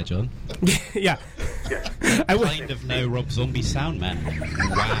drop there, John. Yeah. I kind of know Rob Zombie sound man.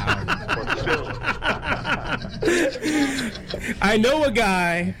 Wow. I know a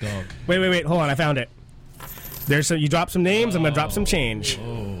guy. Dog. Wait. Hold on. I found it. You dropped some names. I'm going to drop some change.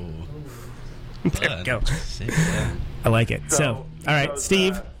 Oh. There we go. I like it. So all right,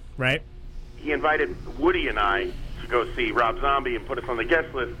 Steve, right? He invited Woody and I to go see Rob Zombie and put us on the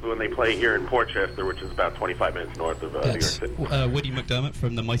guest list when they play here in Portchester, which is about 25 minutes north of New York City. Woody McDermott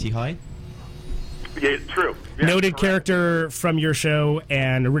from the Mighty High. Yeah, true. Yeah, noted character from your show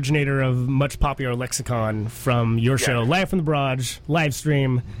and originator of much popular lexicon from your show, Live from the Barrage, live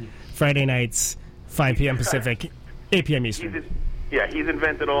stream, Friday nights, 5 p.m. Pacific, 8 p.m. Eastern. He's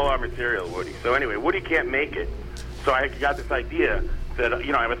invented all our material, Woody. So anyway, Woody can't make it. So I got this idea that, I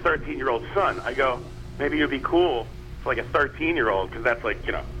have a 13-year-old son. I go, maybe it would be cool for like a 13-year-old, because that's like,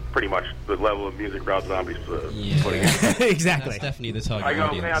 pretty much the level of music Rob Zombie's putting in. Exactly. That's definitely the target I go,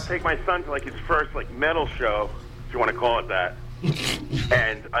 audience. man, I'll take my son to like his first like metal show, if you want to call it that.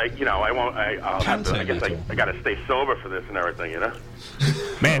 And I'll have to, I guess I got to stay sober for this and everything,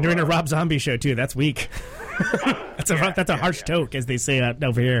 Man, they're in a Rob Zombie show too. That's weak. That's a harsh toke, as they say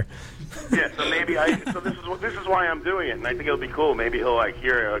over here. Yeah, so maybe this is why I'm doing it, and I think it'll be cool. Maybe he'll like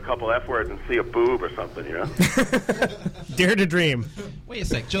hear a couple F words and see a boob or something, Dare to dream. Wait a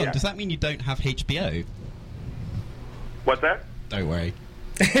sec, John. Does that mean you don't have HBO? What's that? Don't worry.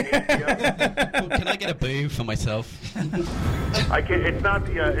 Can I get a boob for myself? I can. It's not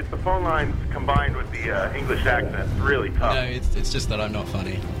the. It's the phone lines combined with the English accent. It's really tough. No, it's just that I'm not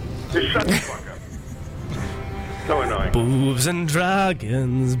funny. Just shut the fuck up. So annoying. Boobs and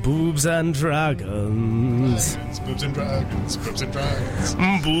dragons, boobs and dragons. Boobs and dragons, boobs and dragons.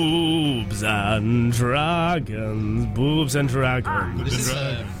 Boobs and dragons, boobs and dragons. This is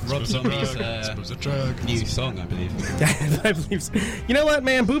Rob Zombie's new song, I believe. I believe so. You know what,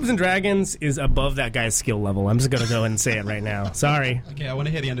 man? Boobs and Dragons is above that guy's skill level. I'm just going to go ahead and say it right now. Sorry. Okay, I want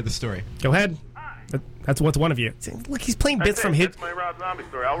to hear the end of the story. Go ahead. That's what's one of you. Look, he's playing bits from his... That's my Rob Zombie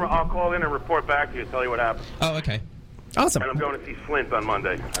story. I'll call in and report back to you and tell you what happened. Oh, okay. Awesome. And I'm going to see Flint on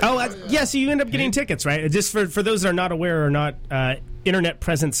Monday. Yeah, so you end up getting tickets, right? Just for those that are not aware or not internet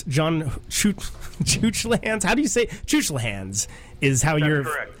presence, John Chuchlehands, how do you say? Chuchlehands is how you're...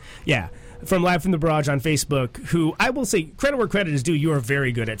 correct. Yeah. From Live from the Barrage on Facebook, who I will say, credit where credit is due, you are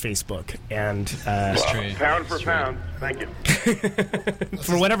very good at Facebook. And pound for pound, thank you.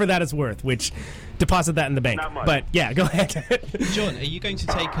 For whatever that is worth, which deposit that in the bank. Not much. But yeah, go ahead. John, are you going to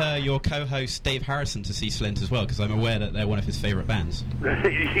take your co-host Dave Harrison to see Slint as well? Because I'm aware that they're one of his favorite bands.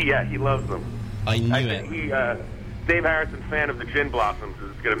 Yeah, he loves them. I knew it. Dave Harrison, fan of the Gin Blossoms,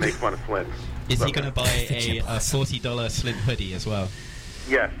 is going to make fun of Flint. Is he going to buy a $40 Slint hoodie as well?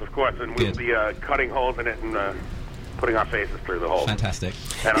 Yes, of course, and we'll be cutting holes in it and putting our faces through the holes. Fantastic.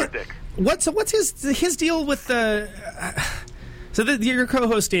 And our dicks. What's his deal with the... So your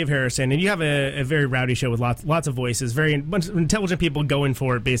co-host Dave Harrison, and you have a very rowdy show with lots of voices, very bunch of intelligent people going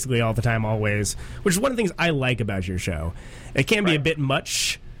for it basically all the time, always, which is one of the things I like about your show. It can be a bit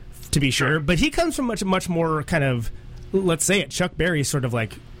much, to be sure, but he comes from much more kind of, let's say it, Chuck Berry sort of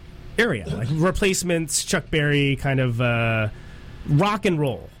like area, like Replacements, Chuck Berry kind of... rock and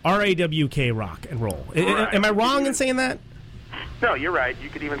roll. R-A-W-K, rock and roll. Right. Am I wrong in saying that? No, you're right. You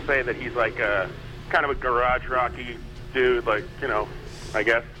could even say that he's like kind of a garage rocky dude, like, I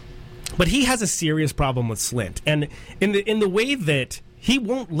guess. But he has a serious problem with Slint. And in the way that he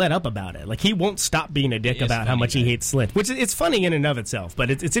won't let up about it. Like, he won't stop being a dick about how much he hates Slint. Which it's funny in and of itself.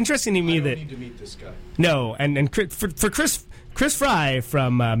 But it's interesting to me that... I need to meet this guy. No, and for Chris Frey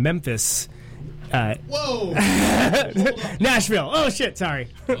from Memphis... Whoa! Nashville. Oh, shit, sorry.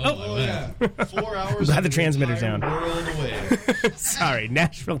 Oh, yeah. 4 hours. I had the transmitters down. World away. Sorry,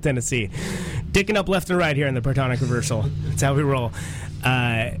 Nashville, Tennessee. Dicking up left and right here in the Protonic Reversal. That's how we roll.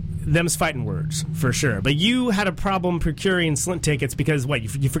 Them's fighting words, for sure. But you had a problem procuring Slint tickets because, what,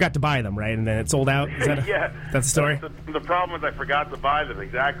 you forgot to buy them, right? And then it sold out? Is that that's the story? The problem is I forgot to buy them,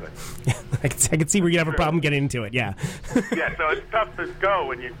 exactly. I can see where you have a problem getting into it, yeah. Yeah, so it's tough to go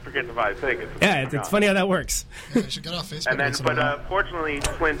when you forget to buy tickets. Yeah, it's funny how that works. Yeah, you should get off Facebook. And then, fortunately,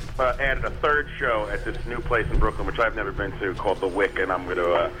 Flint added a third show at this new place in Brooklyn, which I've never been to, called The Wick, and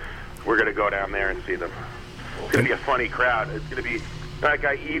we're gonna go down there and see them. It's gonna be a funny crowd. It's gonna be that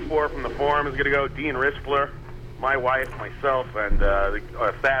guy E4 from the Forum is gonna go, Dean Rispler, my wife, myself, and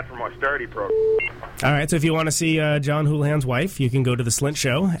Thad from Austerity Program. All right, so if you want to see John Houlihan's wife, you can go to the Slint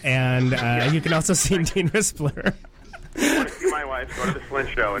show, and you can also see Dean Rispler. If you want to see my wife, go to the Slint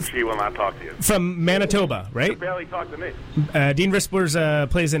show, and she will not talk to you. From Manitoba, right? She barely talk to me. Dean Rispler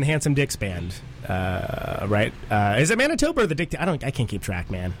plays in Handsome Dick's band, right? Is it Manitoba or the Dick? I can't keep track,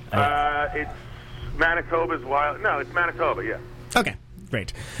 man. It's Manitoba's wild. No, it's Manitoba. Yeah. Okay,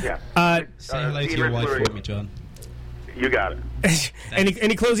 great. Yeah. Say hello to your wife for me, John. You got it.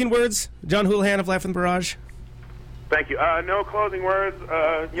 Any closing words, John Houlihan of Live from the Barrage? Thank you. No closing words.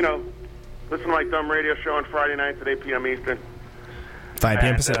 Listen to my dumb radio show on Friday nights at 8 p.m. Eastern. 5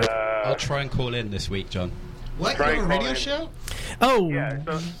 p.m. Pacific. I'll try and call in this week, John. What? You have a radio show? Oh. Yeah,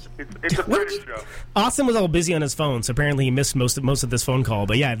 it's a British show. Austin was all busy on his phone, so apparently he missed most of this phone call.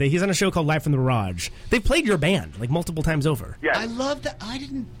 But yeah, he's on a show called Live from the Garage. They've played your band like multiple times over. Yeah. I love that. I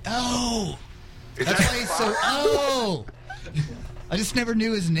didn't. Oh. That's why he's so. Oh. I just never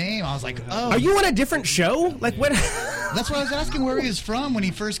knew his name. I was like, oh. Are you on a different show? Like what? That's why I was asking where he was from when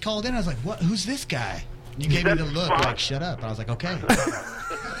he first called in. I was like, what? Who's this guy? You gave me the look, like, shut up. And I was like, okay.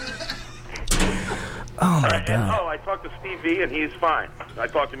 Oh, my God. And, I talked to Steve V, and he's fine. I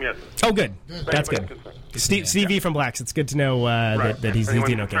talked to him yesterday. Oh, good. That's good. Steve V from Blacks. It's good to know that he's doing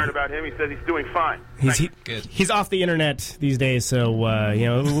okay. Concerned about him, he says he's doing fine. Good. He's off the internet these days, so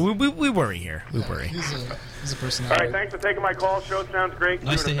we worry here. We worry. He's a personality. All right, thanks for taking my call. Show sounds great.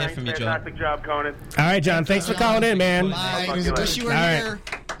 Nice to hear from you, John. Fantastic job, Conan. All right, John. Thanks for calling in, man. Bye. Wish you were here.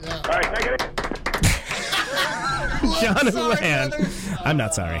 Yeah. All right, take it. John Houlihan. I'm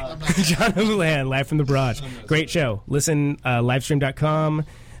not sorry. John Houlihan, live from the garage. Great show. Listen, livestream.com.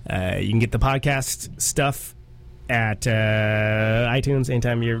 You can get the podcast stuff at iTunes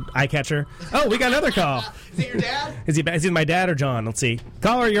anytime you're iCatcher. Oh, we got another call. Is it your dad? Is he my dad or John? Let's see.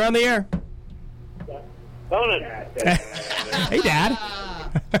 Caller, you're on the air. Conan. Hey, Dad.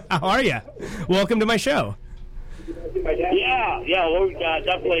 How are you? Welcome to my show. Yeah, we're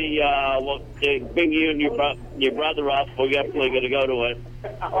definitely we'll bring you and your brother up. We're definitely going to go to it.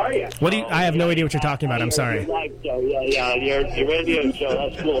 How are you? I have no idea what you're talking about. I'm sorry. Yeah, your radio show.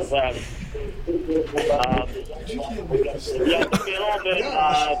 That's cool. Fact. Yeah, it took me a little bit.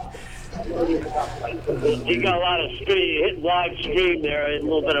 You got a lot of hit live stream there, and a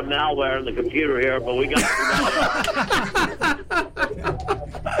little bit of malware in the computer here, but we got.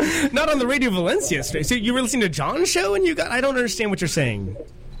 Not on the Radio Valencia. So you were listening to John's show, and I don't understand what you're saying,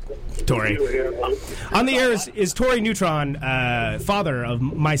 Tori. On the air is Tori Neutron, father of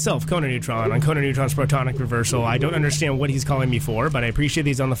myself, Conan Neutron, on Conan Neutron's Protonic Reversal. I don't understand what he's calling me for, but I appreciate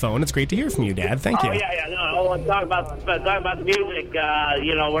he's on the phone. It's great to hear from you, Dad. Thank you. Oh, yeah. No, I want to talk about the music.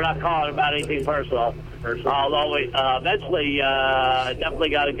 We're not calling about anything personal. Although we eventually definitely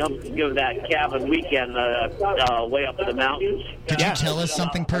got to come give that cabin weekend way up in the mountains. Could you tell us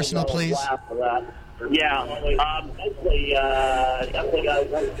something personal, please? Yeah. Definitely got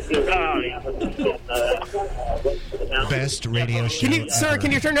to Best radio show.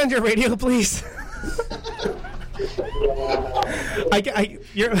 Can you turn down your radio, please?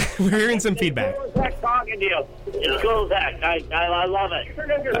 We're hearing some feedback. Zach talking to you. It's cool, Zach. I love it.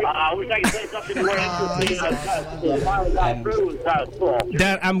 I wish I could say something more interesting.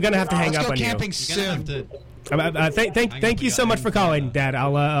 Dad, I'm gonna have to hang up on you. Camping soon. Thank you so much for calling, Dad.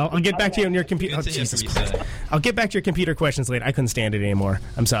 I'll get back to you on your computer. Oh, Jesus Christ. I'll get back to your computer questions later. I couldn't stand it anymore.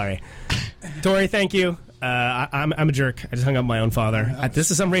 I'm sorry. Tori, thank you. I'm a jerk. I just hung up my own father.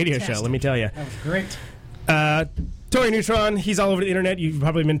 This is some radio show, let me tell you. That was great. Tori Neutron, he's all over the internet. You've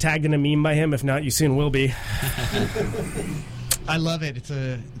probably been tagged in a meme by him. If not, you soon will be. I love it.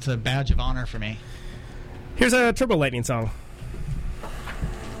 It's a badge of honor for me. Here's a Turbo Lightning song.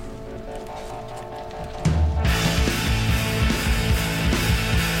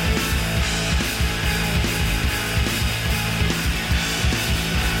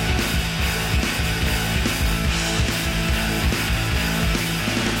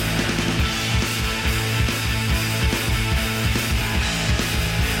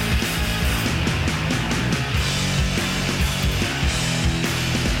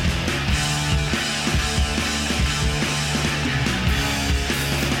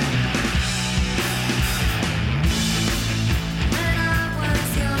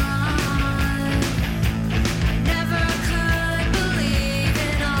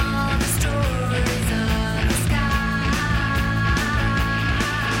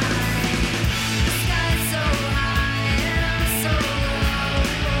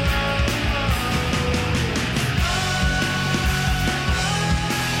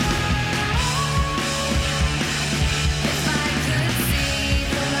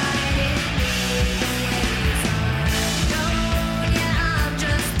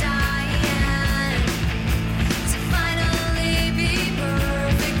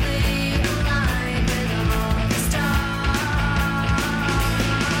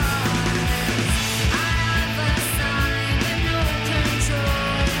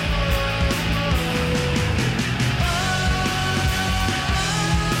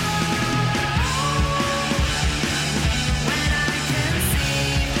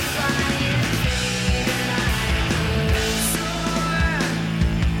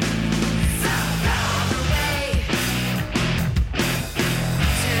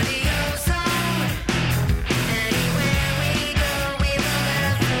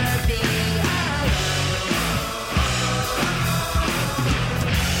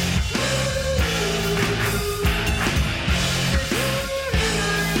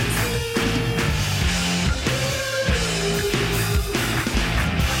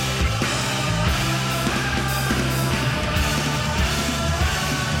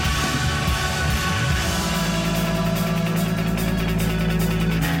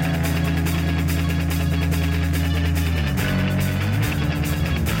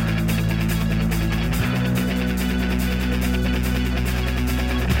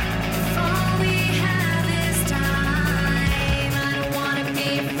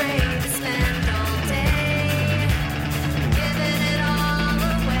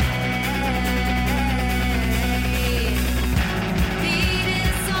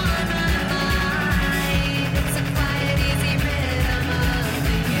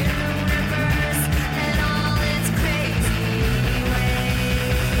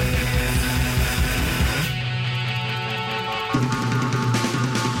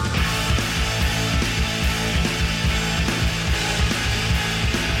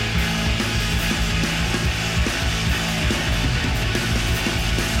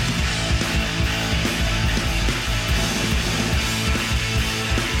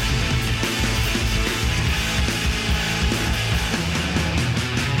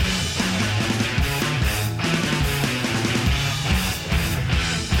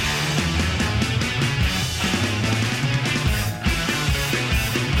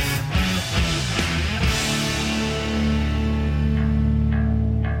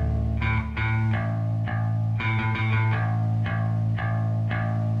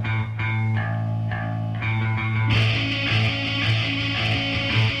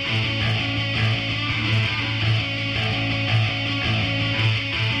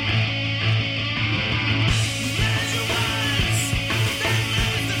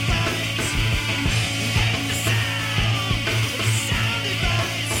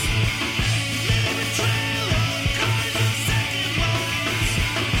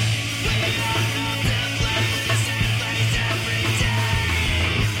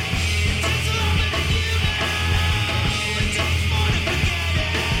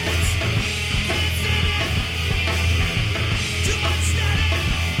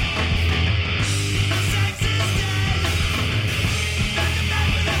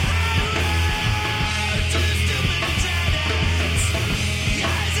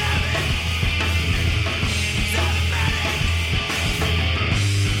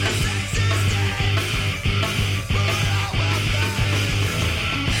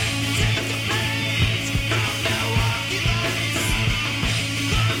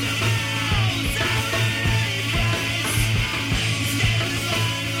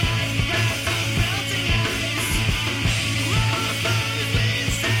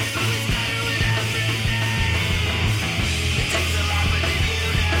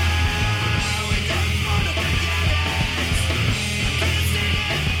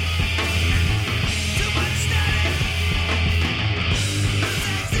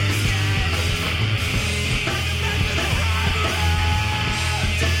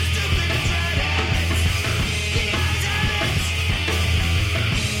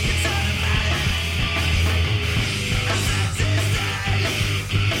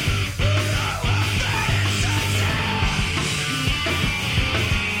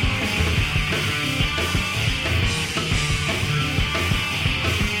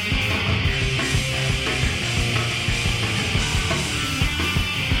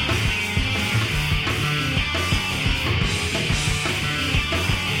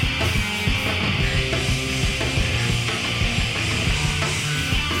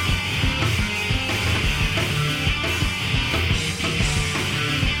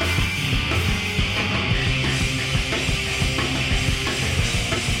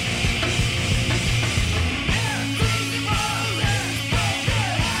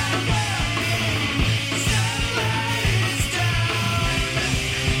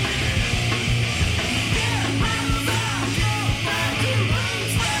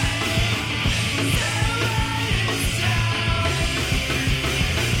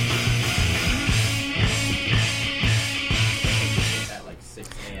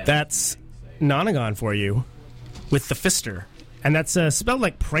 That's Nonagon for you with the Fister. And that's spelled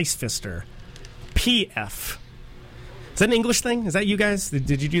like Price Fister. PF. Is that an English thing? Is that you guys?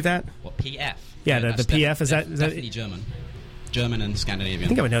 Did you do that? What, PF? Yeah, the PF. Is that definitely German. German and Scandinavian. I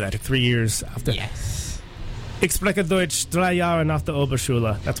think I would know that. It took 3 years after. Yes. Ich spreche Deutsch 3 Jahre nach der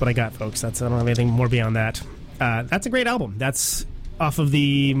Oberschule. That's what I got, folks. I don't have anything more beyond that. That's a great album. That's off of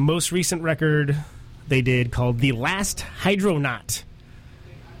the most recent record they did called The Last Hydronaut.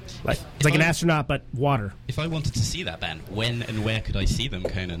 It's like an astronaut, but water. If I wanted to see that band, when and where could I see them,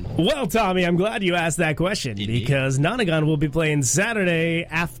 Conan? Well, Tommy, I'm glad you asked that question because Nonagon will be playing Saturday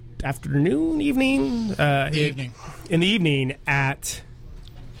afternoon, evening? In the evening at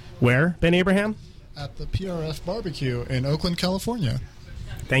where, Ben Abraham? At the PRF Barbecue in Oakland, California.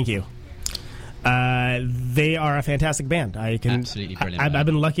 Thank you. They are a fantastic band. Absolutely brilliant. I've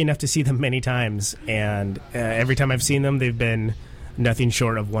been lucky enough to see them many times, and every time I've seen them, they've been nothing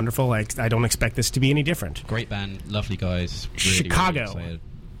short of wonderful. I don't expect this to be any different. Great band, lovely guys. Really, Chicago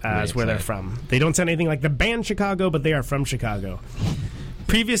is where they're from. They don't sound anything like the band Chicago, but they are from Chicago.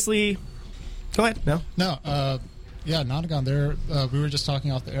 Previously, go ahead. No. Yeah, Nonagon. We were just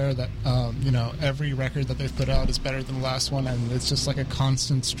talking off the air that every record that they've put out is better than the last one, and it's just like a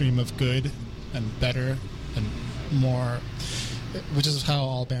constant stream of good and better and more, which is how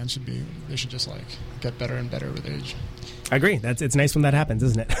all bands should be. They should just like get better and better with age. I agree. It's nice when that happens,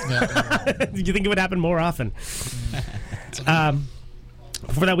 isn't it? Yeah. You think it would happen more often?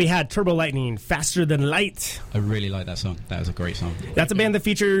 Before that, we had Turbo Lightning, Faster Than Light. I really like that song. That was a great song. That's a band that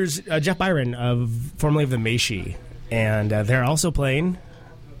features Jeff Byron, formerly of the Meishi. And they're also playing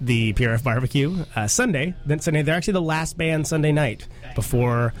the PRF Barbecue Sunday. Then Sunday, they're actually the last band Sunday night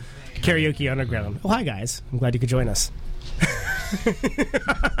before Karaoke Underground. Oh, hi, guys. I'm glad you could join us.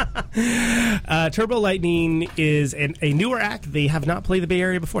 Turbo Lightning is a newer act. They have not played the Bay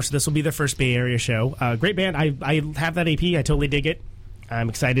Area before, so this will be their first Bay Area show. Great band. I have that AP. I totally dig it. I'm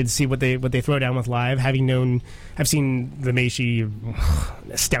excited to see what they throw down with live. I've seen the Meishi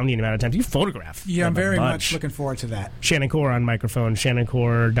astounding amount of times. You photograph. Yeah, I'm very much looking forward to that. Shannon Corr on microphone.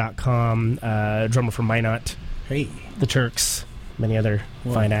 ShannonCorr.com. Drummer from Minot. Hey, the Turks. Many other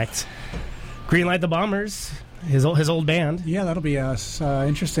fine acts. Greenlight the Bombers. His old band. Yeah, that'll be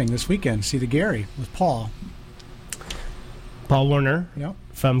interesting this weekend. See the Gary with Paul Warner. Yep.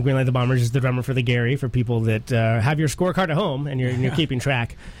 From Greenlight the Bombers is the drummer for the Gary, for people that have your scorecard at home and you're keeping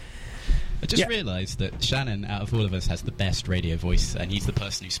track. I just realised that Shannon, out of all of us, has the best radio voice, and he's the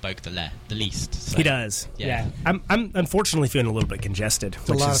person who spoke the least. So, he does. Yeah. I'm unfortunately feeling a little bit congested.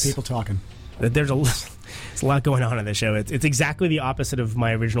 There's a lot of people talking. There's a lot going on in this show. It's exactly the opposite of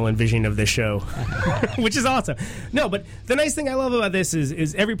my original envisioning of this show, which is awesome. No, but the nice thing I love about this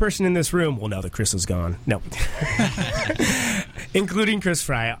is every person in this room, well, now that Chris is gone, no, including Chris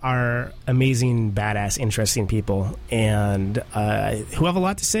Frey, are amazing, badass, interesting people, and who have a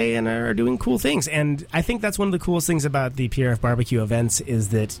lot to say and are doing cool things. And I think that's one of the coolest things about the PRF Barbecue events is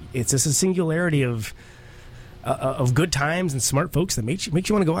that it's just a singularity of good times and smart folks that makes you want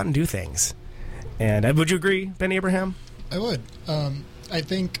to go out and do things. And would you agree, Ben Abraham? I would. I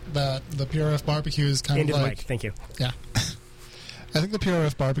think that the PRF Barbecue is kind of like... Mic. Thank you. Yeah. I think the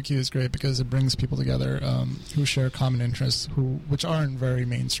PRF Barbecue is great because it brings people together who share common interests, which aren't very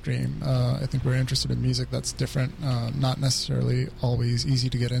mainstream. I think we're interested in music that's different, not necessarily always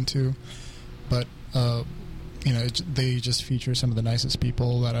easy to get into, but they just feature some of the nicest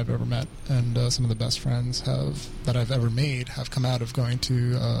people that I've ever met, and some of the best friends that I've ever made have come out of going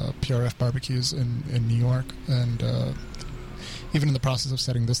to PRF barbecues in New York, and even in the process of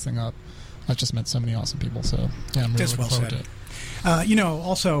setting this thing up, I've just met so many awesome people. So yeah, I'm really looking forward to it.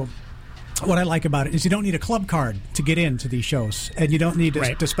 Also, what I like about it is you don't need a club card to get into these shows, and you don't need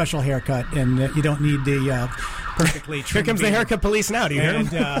the special haircut, and you don't need the perfectly trimmed. Here comes the haircut police now. Do you hear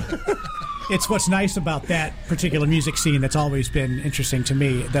him? It's what's nice about that particular music scene that's always been interesting to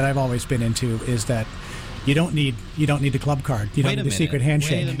me, that I've always been into, is that you don't need the club card. You don't need the secret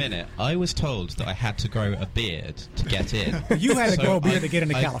handshake. Wait a minute. I was told that I had to grow a beard to get in. You had to grow a beard to get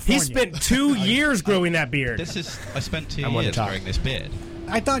into California. He spent 2 years growing that beard. I spent 2 years growing this beard.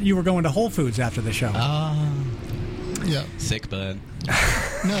 I thought you were going to Whole Foods after the show. Yeah. Sick burn.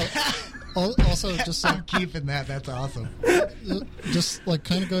 No. Also, just I'm keeping that. That's awesome. Just like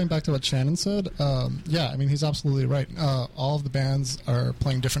kind of going back to what Shannon said. I mean, he's absolutely right. All of the bands are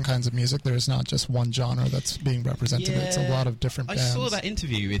playing different kinds of music. There's not just one genre that's being represented. Yeah. It's a lot of different bands. I saw that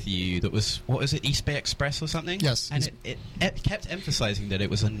interview with you that was, what was it, East Bay Express or something? Yes. And it kept emphasizing that it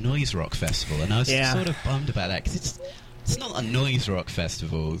was a noise rock festival, and I was sort of bummed about that, because it's not a noise rock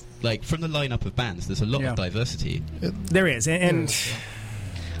festival. Like, from the lineup of bands, there's a lot of diversity. There is, and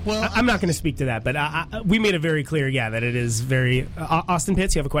Well, I'm not going to speak to that, but we made it very clear, that it is very... Austin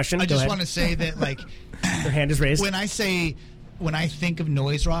Pitts, you have a question? I Go just ahead. want to say that, like... Your hand is raised. When I think of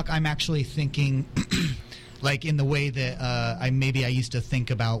noise rock, I'm actually thinking... like in the way that I used to think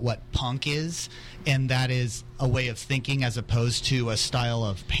about what punk is, and that is a way of thinking as opposed to a style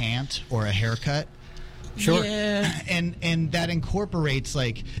of pant or a haircut. Sure. Yeah. And that incorporates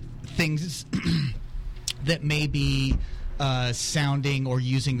like things that may be sounding or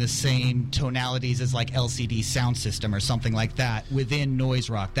using the same tonalities as like LCD sound system or something like that within noise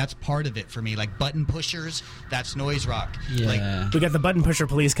rock. That's part of it for me. Like button pushers, that's noise rock. Yeah. Like, we got the button pusher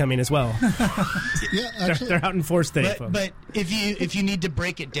police coming as well. Yeah, actually, they're out in force today, folks. but if you need to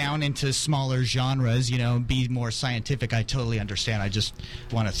break it down into smaller genres, be more scientific, I totally understand. I just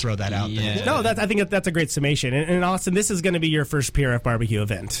want to throw that out there. No, I think that's a great summation. And Austin, this is going to be your first PRF barbecue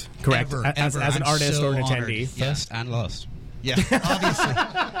event, correct? Ever. As an I'm artist so or an honored. attendee. First and last. Yeah,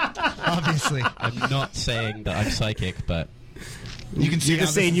 obviously. I'm not saying that I'm psychic, but You can see You're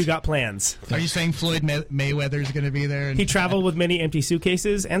just saying you got plans. Are you saying Floyd Mayweather's going to be there? He traveled with many empty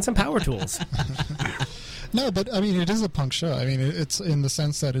suitcases and some power tools. No, but I mean, it is a punk show. I mean, it's in the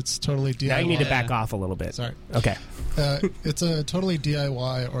sense that it's totally DIY. Now you need to back off a little bit. Sorry. Okay. It's a totally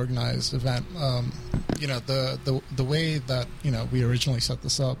DIY organized event. The way that we originally set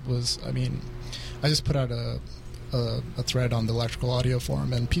this up was, I mean, I just put out a thread on the Electrical Audio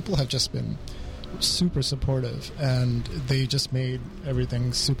Forum, and people have just been super supportive, and they just made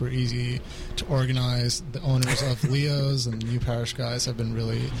everything super easy to organize. The owners of Leo's and New Parish guys have been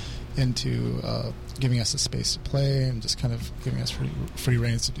really into giving us a space to play and just kind of giving us free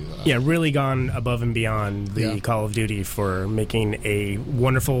reins to do that. Yeah, really gone above and beyond the Call of Duty for making a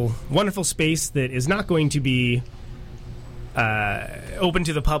wonderful, wonderful space that is not going to be open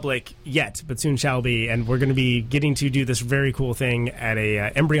to the public yet, but soon shall be, and we're going to be getting to do this very cool thing at a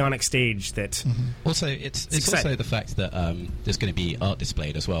embryonic stage that also it's also the fact that there's going to be art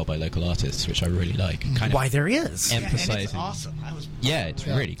displayed as well by local artists, which I really like. Why there is emphasizing. And it's awesome. It's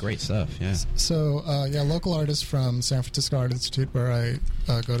really great stuff. Yeah. So local artists from San Francisco Art Institute, where I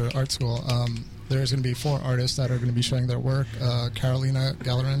go to art school. There's going to be 4 artists that are going to be showing their work. Carolina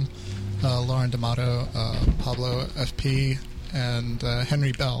Gallerin, Lauren D'Amato, Pablo FP, and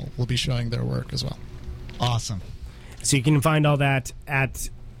Henry Bell will be showing their work as well. Awesome. So you can find all that at.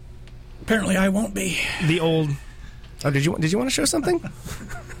 Apparently, I won't be. The old. Oh, did you want to show something?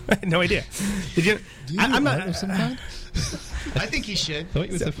 I had no idea. Did you? Do you I'm not of some kind? I think he should. I thought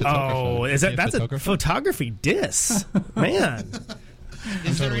he was a photographer. Oh, that's a photography diss, man.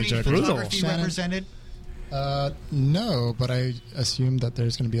 Is there totally any joking. photography Shannon? represented? No, but I assume that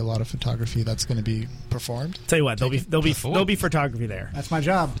there's going to be a lot of photography that's going to be performed. Tell you what, there'll be photography there. That's my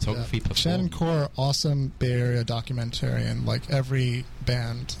job. Photography performed. Shannon Corr, awesome Bay Area documentarian. Like every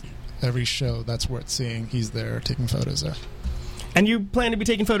band, every show that's worth seeing, he's there taking photos there. And you plan to be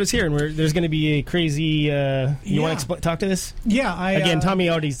taking photos here, and there's going to be a crazy. You want to talk to this? Yeah, Again, Tommy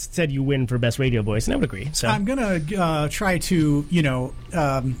already said you win for best radio voice, and I would agree. So I'm going to try to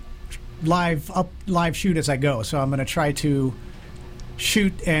live shoot as I go. So I'm going to try to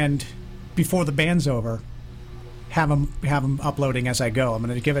shoot, and before the band's over, have them uploading as I go. I'm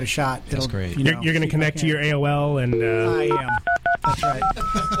going to give it a shot. That's great. You're going to connect to your AOL, and I am. That's right.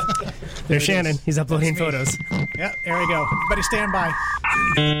 There's Shannon. He's uploading photos. Yep, there we go. Everybody stand by.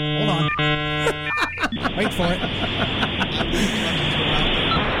 Hold on. Wait for it.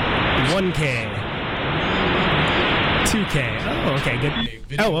 1K. 2K. Oh, okay,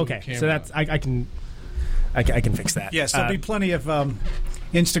 good. Oh, okay. So that's I can fix that. Yes, there'll be plenty of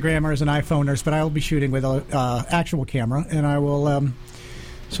Instagrammers and iPhoners, but I'll be shooting with an actual camera, and I will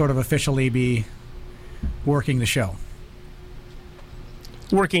sort of officially be working the show.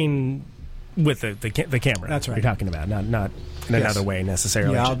 Working with the camera. That's right. You're talking about, not in another way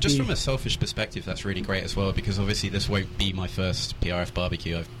necessarily. Yeah, just from a selfish perspective, that's really great as well, because obviously this won't be my first PRF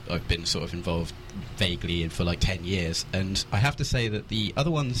barbecue. I've been sort of involved vaguely for like 10 years, and I have to say that the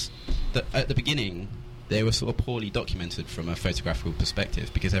other ones that at the beginning, they were sort of poorly documented from a photographical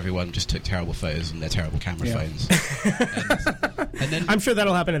perspective, because everyone just took terrible photos on their terrible camera phones. and then, I'm sure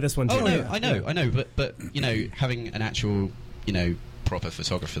that'll happen at this one too. Oh no, I know, but having an actual proper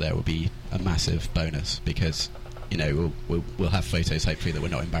photographer there will be a massive bonus, because we'll have photos hopefully that we're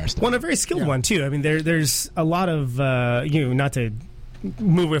not embarrassed about. Well, a very skilled one too. I mean, there's a lot of not to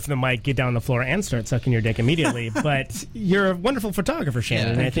move away from the mic, get down on the floor, and start sucking your dick immediately. But you're a wonderful photographer,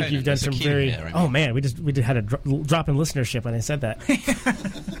 Shannon, and I think you've done some very. Oh man, we just had a drop in listenership when I said that.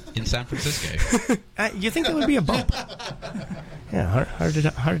 In San Francisco. You think that would be a bump? Yeah, hard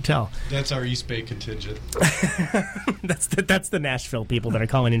to tell. That's our East Bay contingent. That's the Nashville people that are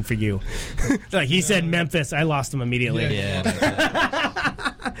calling in for you. Like he said Memphis, I lost him immediately. Yeah.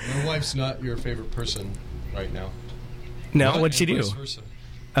 My wife's not your favorite person right now. No, what'd she do? Vice versa.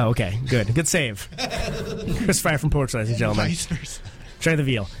 Oh, okay, good save. Chris Frey from Porch, ladies and gentlemen. Vice versa. Try the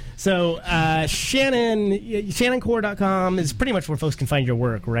veal. So, Shannon, ShannonCorr.com is pretty much where folks can find your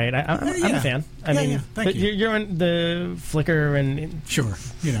work, right? I'm a fan. I mean, thank you. You're on the Flickr and Sure,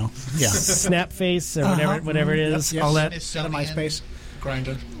 Snapface or whatever it is, Yes. all that. MySpace,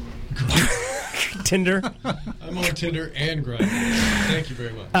 Grindr. Tinder. I'm on Tinder and Grindr. Thank you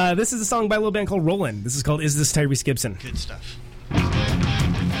very much. This is a song by a little band called Rollin'. This is called Is This Tyrese Gibson? Good stuff.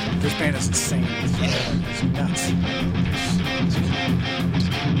 This band is insane. It's nuts.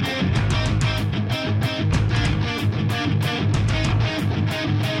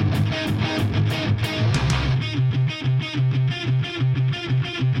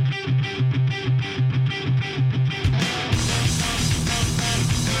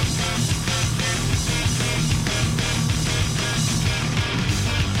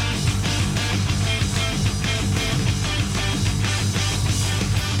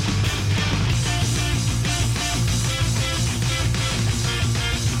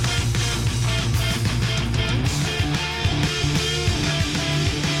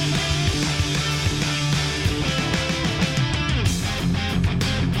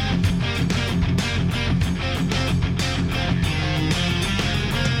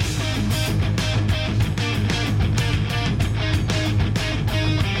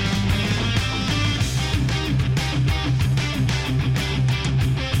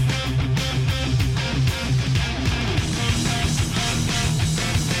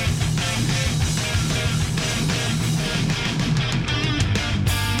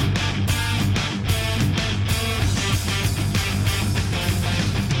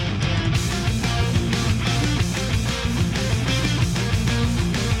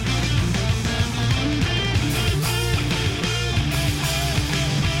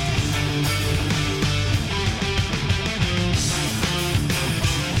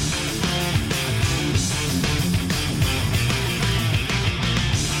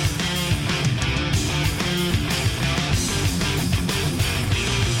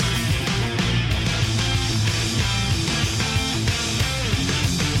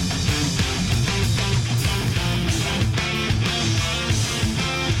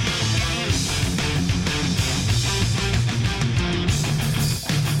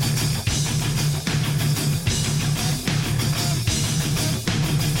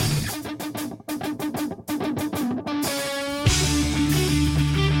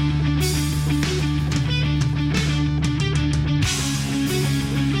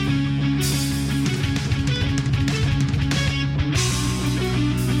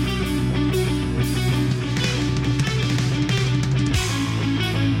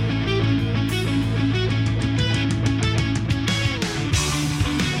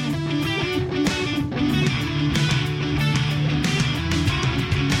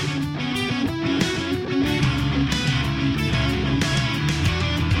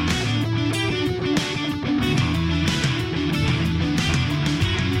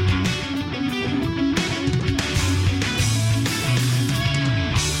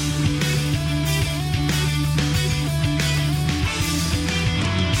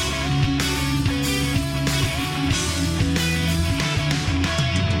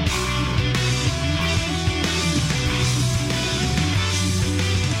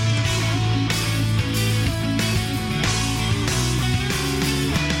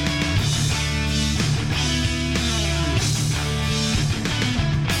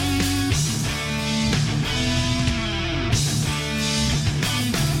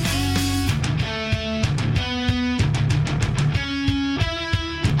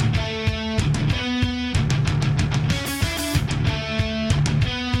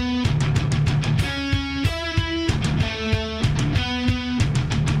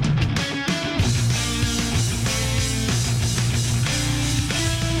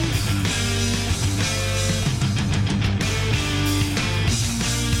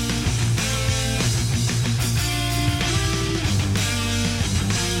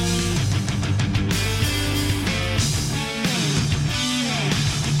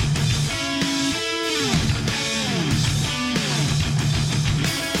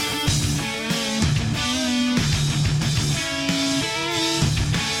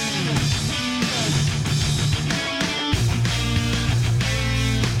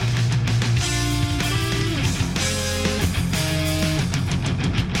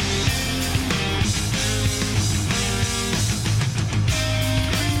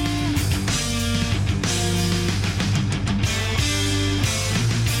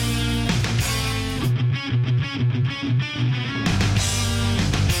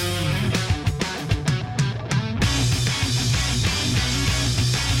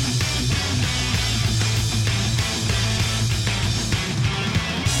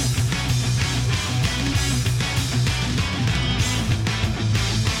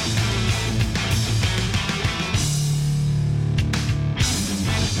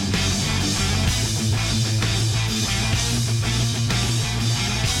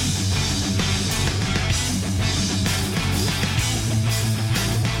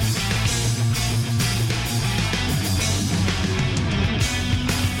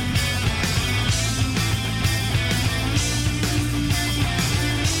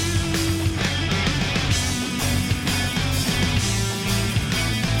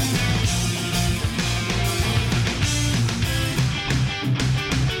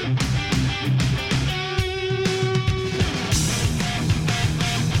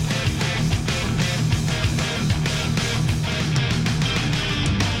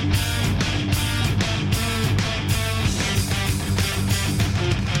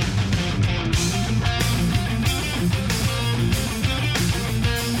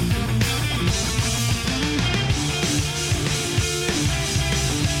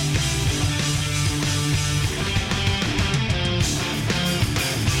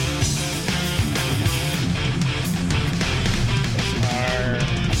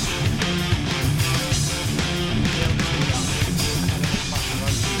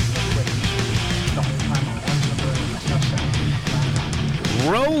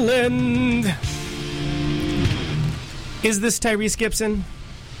 Roland. Is this Tyrese Gibson?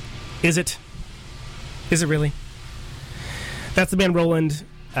 Is it? Is it really? That's the band Roland.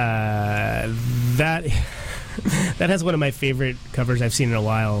 That has one of my favorite covers I've seen in a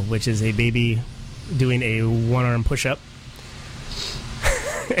while, which is a baby doing a one-arm push-up.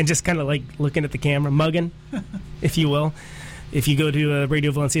 And just kind of like looking at the camera, mugging, if you will. If you go to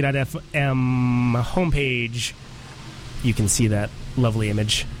RadioValencia.fm homepage, you can see that lovely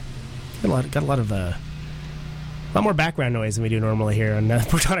image. Got a lot more background noise than we do normally here on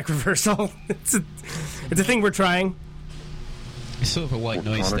Protonic Reversal. It's a thing we're trying. It's sort of a white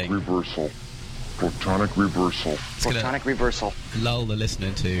noise Protonic thing. reversal. Protonic reversal. Protonic reversal. Lull the listener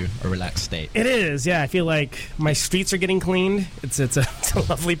into a relaxed state. It is, yeah. I feel like my streets are getting cleaned. It's a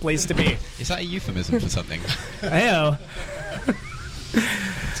lovely place to be. Is that a euphemism for something? Hey-o.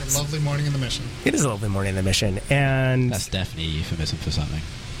 It's a lovely morning in the Mission. It is a lovely morning in the Mission, and that's definitely a euphemism for something.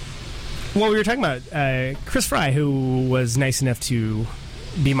 Well, we were talking about Chris Frey, who was nice enough to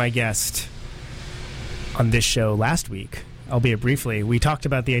be my guest on this show last week, albeit briefly. We talked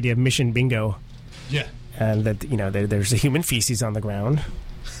about the idea of Mission Bingo. Yeah. And that, there's a human feces on the ground.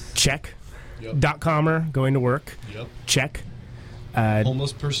 Check. Yep. .comer, going to work. Yep. Check.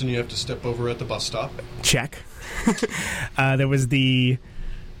 Homeless person you have to step over at the bus stop. Check. There was the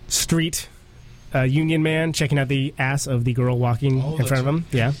street union man checking out the ass of the girl walking in front of him.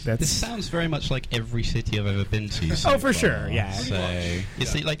 Yeah, This sounds very much like every city I've ever been to. So for sure, yeah. So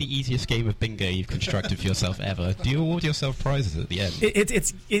it's like the easiest game of bingo you've constructed for yourself ever. Do you award yourself prizes at the end?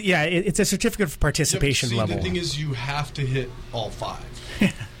 It's a certificate of participation level. The thing is, you have to hit all 5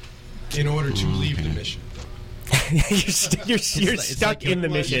 in order to leave the mission. You're stuck in the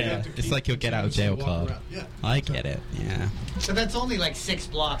mission. It's like your get out of jail card. Yeah. I get it. Yeah. So that's only like 6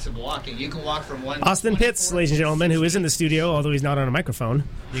 blocks of walking. You can walk from one. Austin Pitts, ladies and gentlemen, who is in the studio, although he's not on a microphone.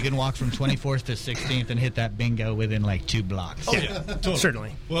 You can walk from 24th to 16th and hit that bingo within like 2 blocks. Oh, yeah, totally.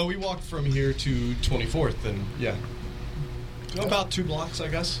 Certainly. Well, we walked from here to 24th, and about 2 blocks, I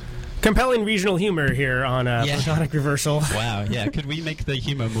guess. Compelling regional humor here on Protonic Reversal. Wow, yeah. Could we make the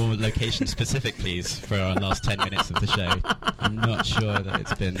humor more location specific, please, for our last 10 minutes of the show? I'm not sure that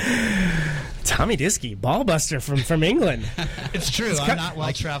it's been... Tommy Dski, ballbuster from England. It's true. I'm not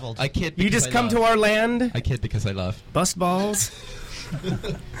well traveled. I kid. You just come to our land. I kid because I laugh. Bust balls.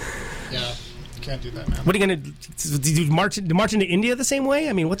 Yeah, can't do that, man. What are you going to do? March into India the same way?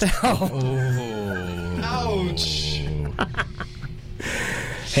 I mean, what the hell? Oh. Ouch.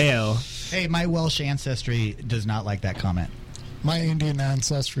 Hey-o. Hey, my Welsh ancestry does not like that comment. My Indian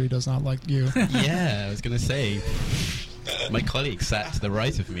ancestry does not like you. Yeah, I was going to say, my colleague sat to the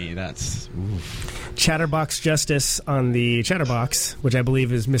right of me. That's... Oof. Chatterbox Justice on the Chatterbox, which I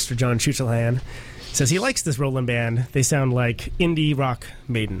believe is Mr. John Chuchelahan, says he likes this Roland band. They sound like indie rock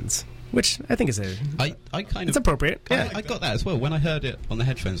maidens, which I think is it's appropriate. Yeah, I got that as well. When I heard it on the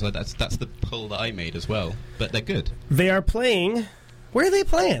headphones, that's the pull that I made as well. But they're good. They are playing... Where are they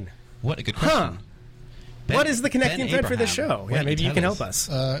playing? What a good question. What is the connecting thread for this show? Yeah, maybe you can help us.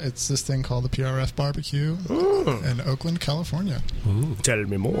 It's this thing called the PRF Barbecue in Oakland, California. Ooh. Tell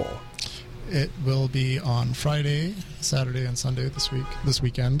me more. It will be on Friday, Saturday, and Sunday this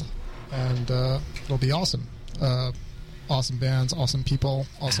weekend, and it'll be awesome. Awesome bands, awesome people,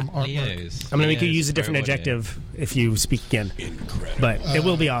 awesome artwork. I'm going to make you use a different adjective if you speak again. Incredible. But it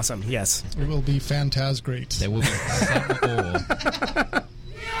will be awesome, yes. It will be great. There will be some awe.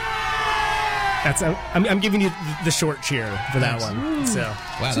 I'm giving you the short cheer for that one. So,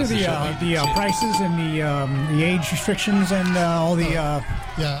 wow, so the prices and the age restrictions and all the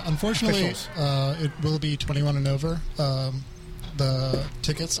unfortunately, it will be 21 and over. The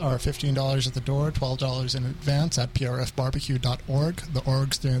tickets are $15 at the door, $12 in advance at prfbarbecue.org. The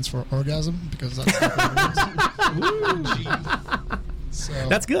org stands for orgasm because that's what it is. So,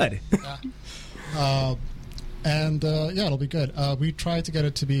 that's good. Yeah. It'll be good. We tried to get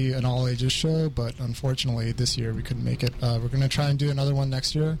it to be an all-ages show, but unfortunately this year we couldn't make it. We're going to try and do another one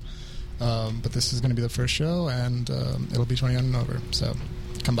next year, but this is going to be the first show, and it'll be 21 and over. So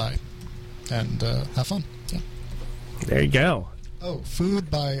come by and have fun. Yeah. There you go. Oh,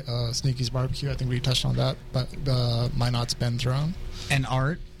 food by Sneaky's Barbecue. I think we touched on that, but My Knot's been thrown. And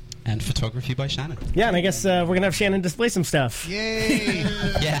art. And photography by Shannon. Yeah, and I guess we're going to have Shannon display some stuff. Yay!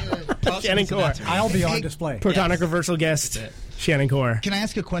 Yeah. Shannon Corr. I'll be on display. Protonic Reversal guest, Shannon Corr. Can I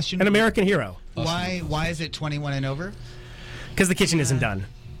ask a question? An American hero. Why is it 21 and over? Because the kitchen isn't done.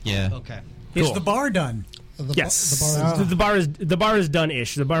 Yeah. Okay. Cool. Is the bar done? Yes. The bar is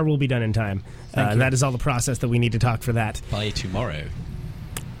done-ish. The bar will be done in time. That is all the process that we need to talk for that. By tomorrow.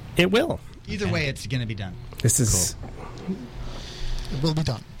 It will. Either way, it's going to be done. This is... It will be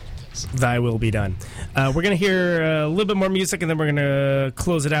done. Thy will be done. We're going to hear a little bit more music, and then we're going to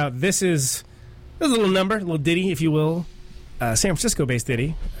close it out. This is a little number, a little ditty, if you will. San Francisco-based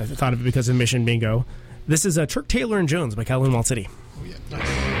ditty. I thought of it because of Mission Bingo. This is Turk, Taylor, and Jones by Kowloon Walled City. Oh, yeah.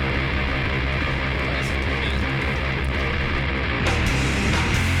 Nice.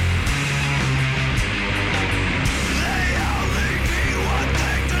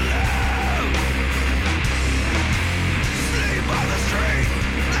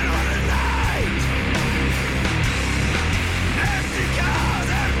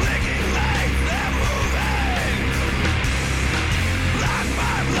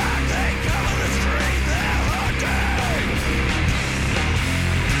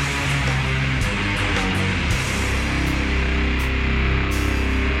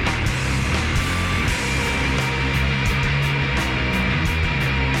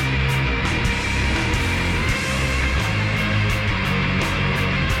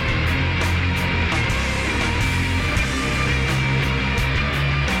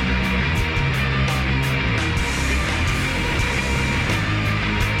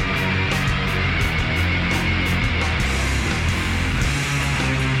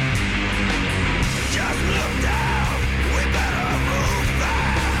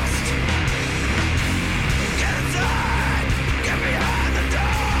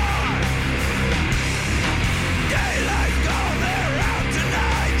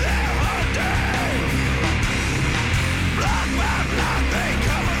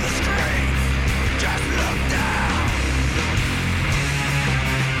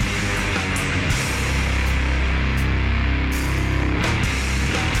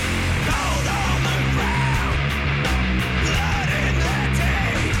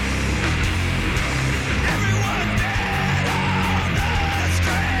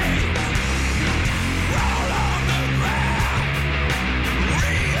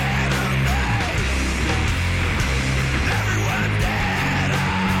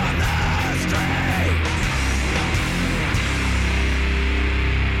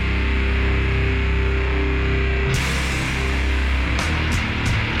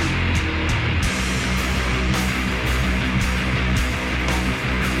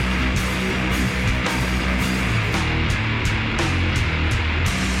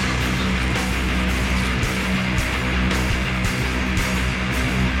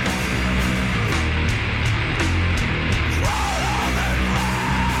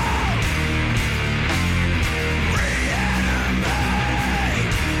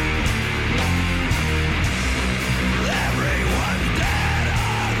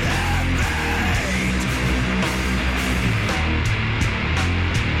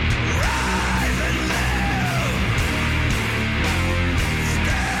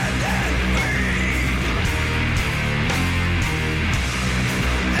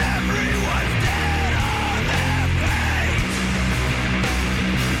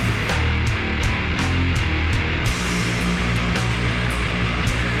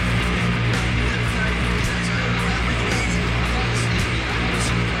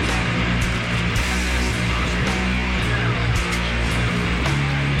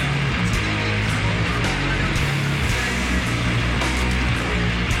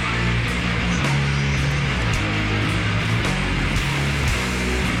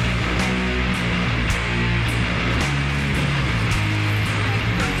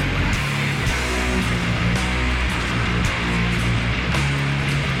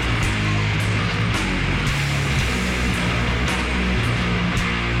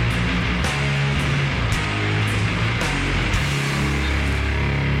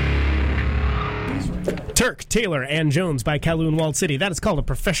 Turk, Taylor, and Jones by Kowloon Walled City. That is called a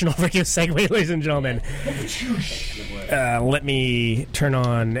professional radio segue, ladies and gentlemen. Let me turn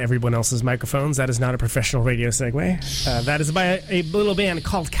on everyone else's microphones. That is not a professional radio segue. That is by a little band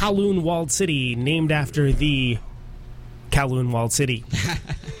called Kowloon Walled City, named after the Kowloon Walled City.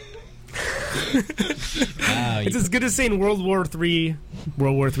 It's as good as saying World War III,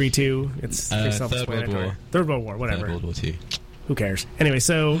 World War III II. It's Third World War. Third World War, whatever. Third World War II. Who cares? Anyway,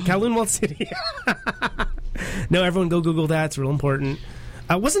 so Kowloon Walled City. No, everyone go Google that. It's real important.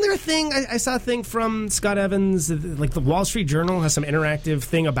 Wasn't there a thing? I saw a thing from Scott Evans, like the Wall Street Journal has some interactive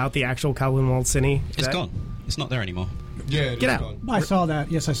thing about the actual Kowloon Walled City. It's gone. It's not there anymore. Yeah, get out. Gone. I saw that.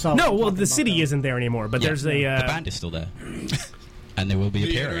 Yes, I saw. No, well, the city isn't there anymore, but there's a the band is still there, and there will be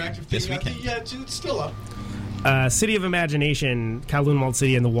appearing this weekend. Yeah, it's still up. City of Imagination, Kowloon Walled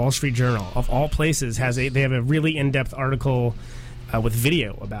City, and the Wall Street Journal, of all places, they have a really in-depth article with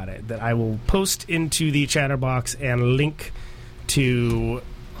video about it that I will post into the chatter box and link to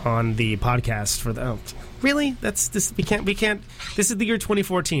on the podcast for the really? That's this. We can't. This is the year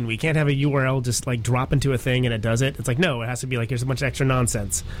 2014. We can't have a URL just like drop into a thing and it does it. It's like no, it has to be like here's a bunch of extra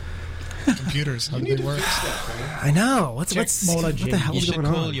nonsense. Computers, how do they work? I know. What the hell is going on? You should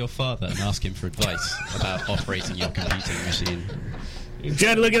call your father and ask him for advice about operating your computing machine.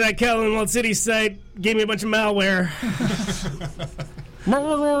 Tried to look at that Kellenwald City site. Gave me a bunch of malware.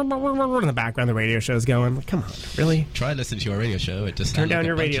 In the background, the radio show's going. Like, come on, really? Try listening to your radio show. It just turn down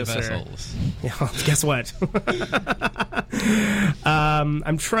your radio, sir. Yeah, well, guess what?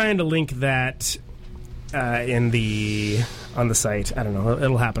 I'm trying to link that on the site. I don't know.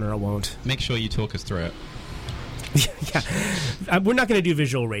 It'll happen or it won't. Make sure you talk us through it. Yeah, we're not going to do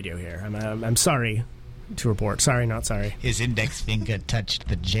visual radio here. I'm sorry to report. Sorry, not sorry. His index finger touched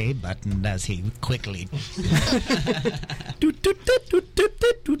the J button as he quickly. Okay,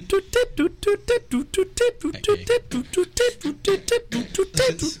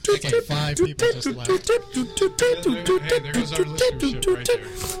 5 people just left. Hey, there goes our listenership right there.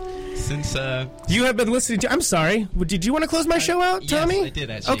 Since you have been listening to, I'm sorry. Did you want to close my show out, Tommy? Yes, I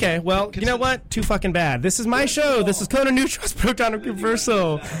did actually. Okay, well, you know what? Too fucking bad. This is my show. This is Conan Neutron's Protonic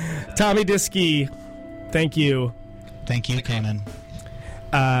Reversal. Tommy Dski, thank you. Thank you, Conan.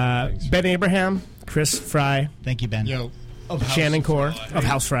 Ben Abraham, Chris Frey. Thank you, Ben. Yo. Shannon Corr of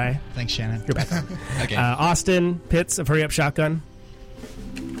House Frey. Thanks, Shannon. You're back. Okay. Austin Pitts of Hurry Up Shotgun.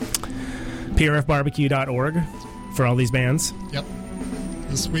 PRFbarbecue.org for all these bands. Yep.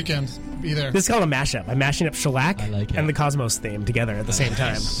 This weekend, be there. This is called a mashup. I'm mashing up Shellac and the Cosmos theme together at the same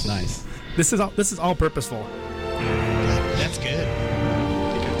time. Nice. This is all purposeful. That's good.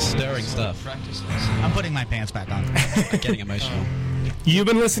 Stirring stuff. I'm putting my pants back on. I'm getting emotional. You've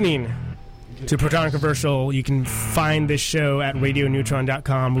been listening to Protonic Reversal. You can find this show at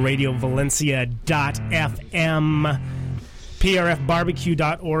radioneutron.com, radiovalencia.fm,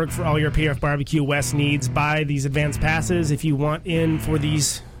 prfbarbecue.org for all your PRF Barbecue West needs. Buy these advance passes if you want in for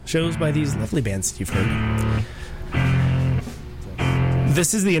these shows by these lovely bands that you've heard.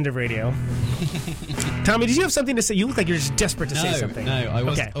 This is the end of radio. Tommy, did you have something to say? You look like you're just desperate to say something. No, I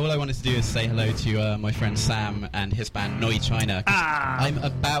was. Okay. All I wanted to do is say hello to my friend Sam and his band Noi China. I'm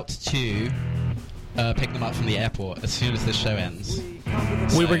about to pick them up from the airport as soon as this show ends.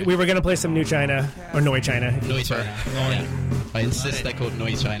 We were going to play some New China, or Noi China. Noi China. Yeah. I insist they're called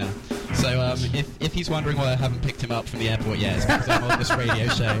Noi China. So if he's wondering why I haven't picked him up from the airport yet, it's because I'm on this radio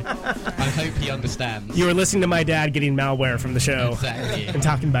show. I hope he understands. You were listening to my dad getting malware from the show. Exactly. And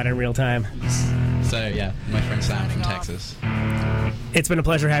talking about it in real time. So, yeah, my friend Sam from Texas. It's been a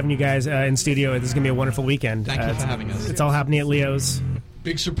pleasure having you guys in studio. This is going to be a wonderful weekend. Thank you for having us. It's all happening at Leo's.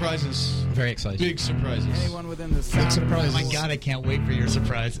 Big surprises. Very excited. Big surprises. Anyone within the sound. Big surprises. Oh my God, I can't wait for your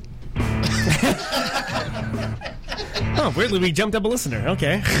surprise. Oh, weirdly, we jumped up a listener.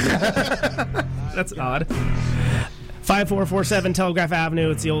 Okay. That's odd. 5447 Telegraph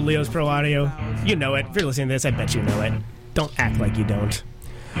Avenue. It's the old Leo's Pro Audio. You know it. If you're listening to this, I bet you know it. Don't act like you don't.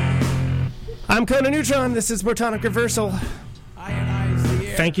 I'm Conan Neutron. This is Protonic Reversal.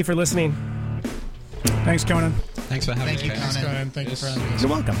 Thank you for listening. Thanks, Conan. Thanks for having me. Thanks, Conan. Thank you for having us.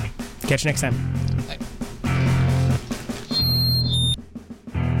 You're welcome. Catch you next time. Bye.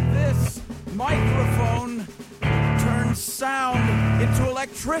 This microphone turns sound into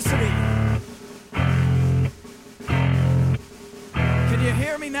electricity. Can you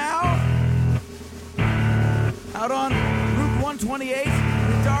hear me now? Out on Route 128,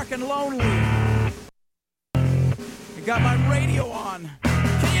 we're dark and lonely. I got my radio on.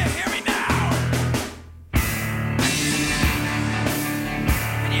 Can you hear me now?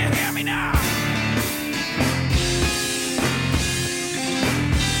 Can you hear me now?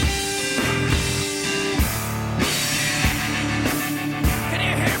 Can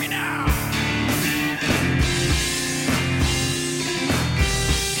you hear me now?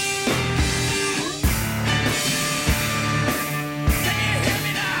 Can you hear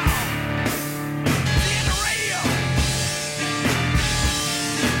me now? See you on the radio.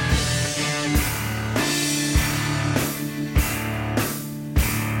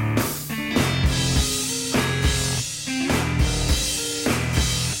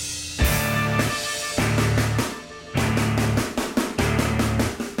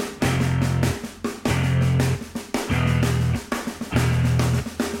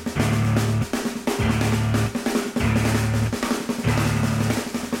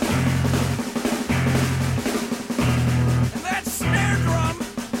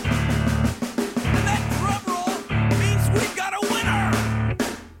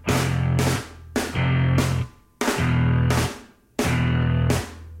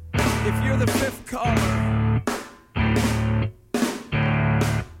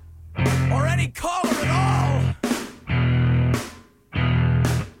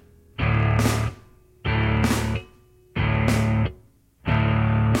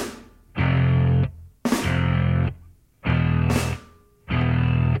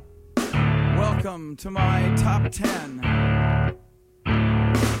 welcome to my top 10.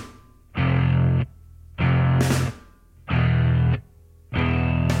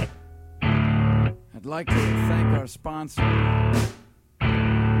 I'd like to thank our sponsor.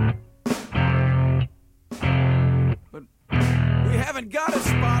 But we haven't got a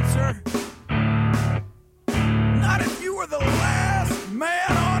sponsor. Not if you were the last man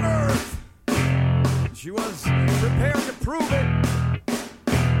on Earth. She was prepared to prove it.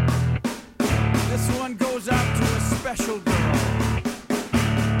 This one goes out to a special girl.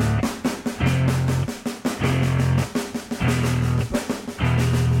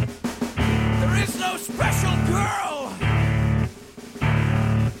 But there is no special girl.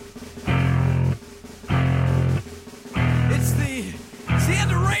 It's the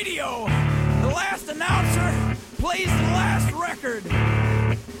end of radio. The last announcer plays the last record.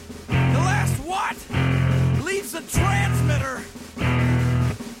 The last what? Leaves the transmitter.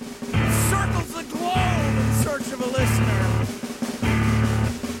 Circles the globe in search of a listener.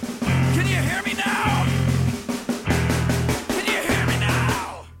 Can you hear me now? Can you hear me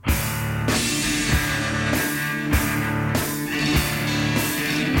now?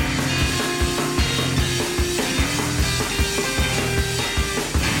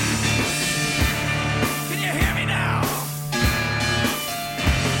 Can you hear me now?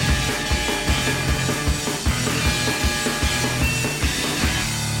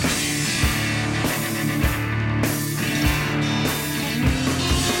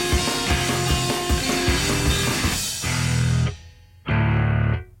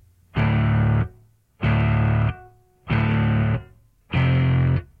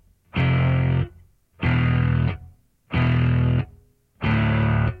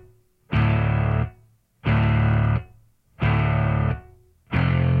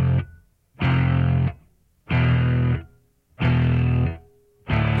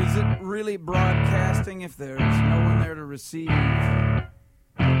 Is it really broadcasting if there's no one there to receive?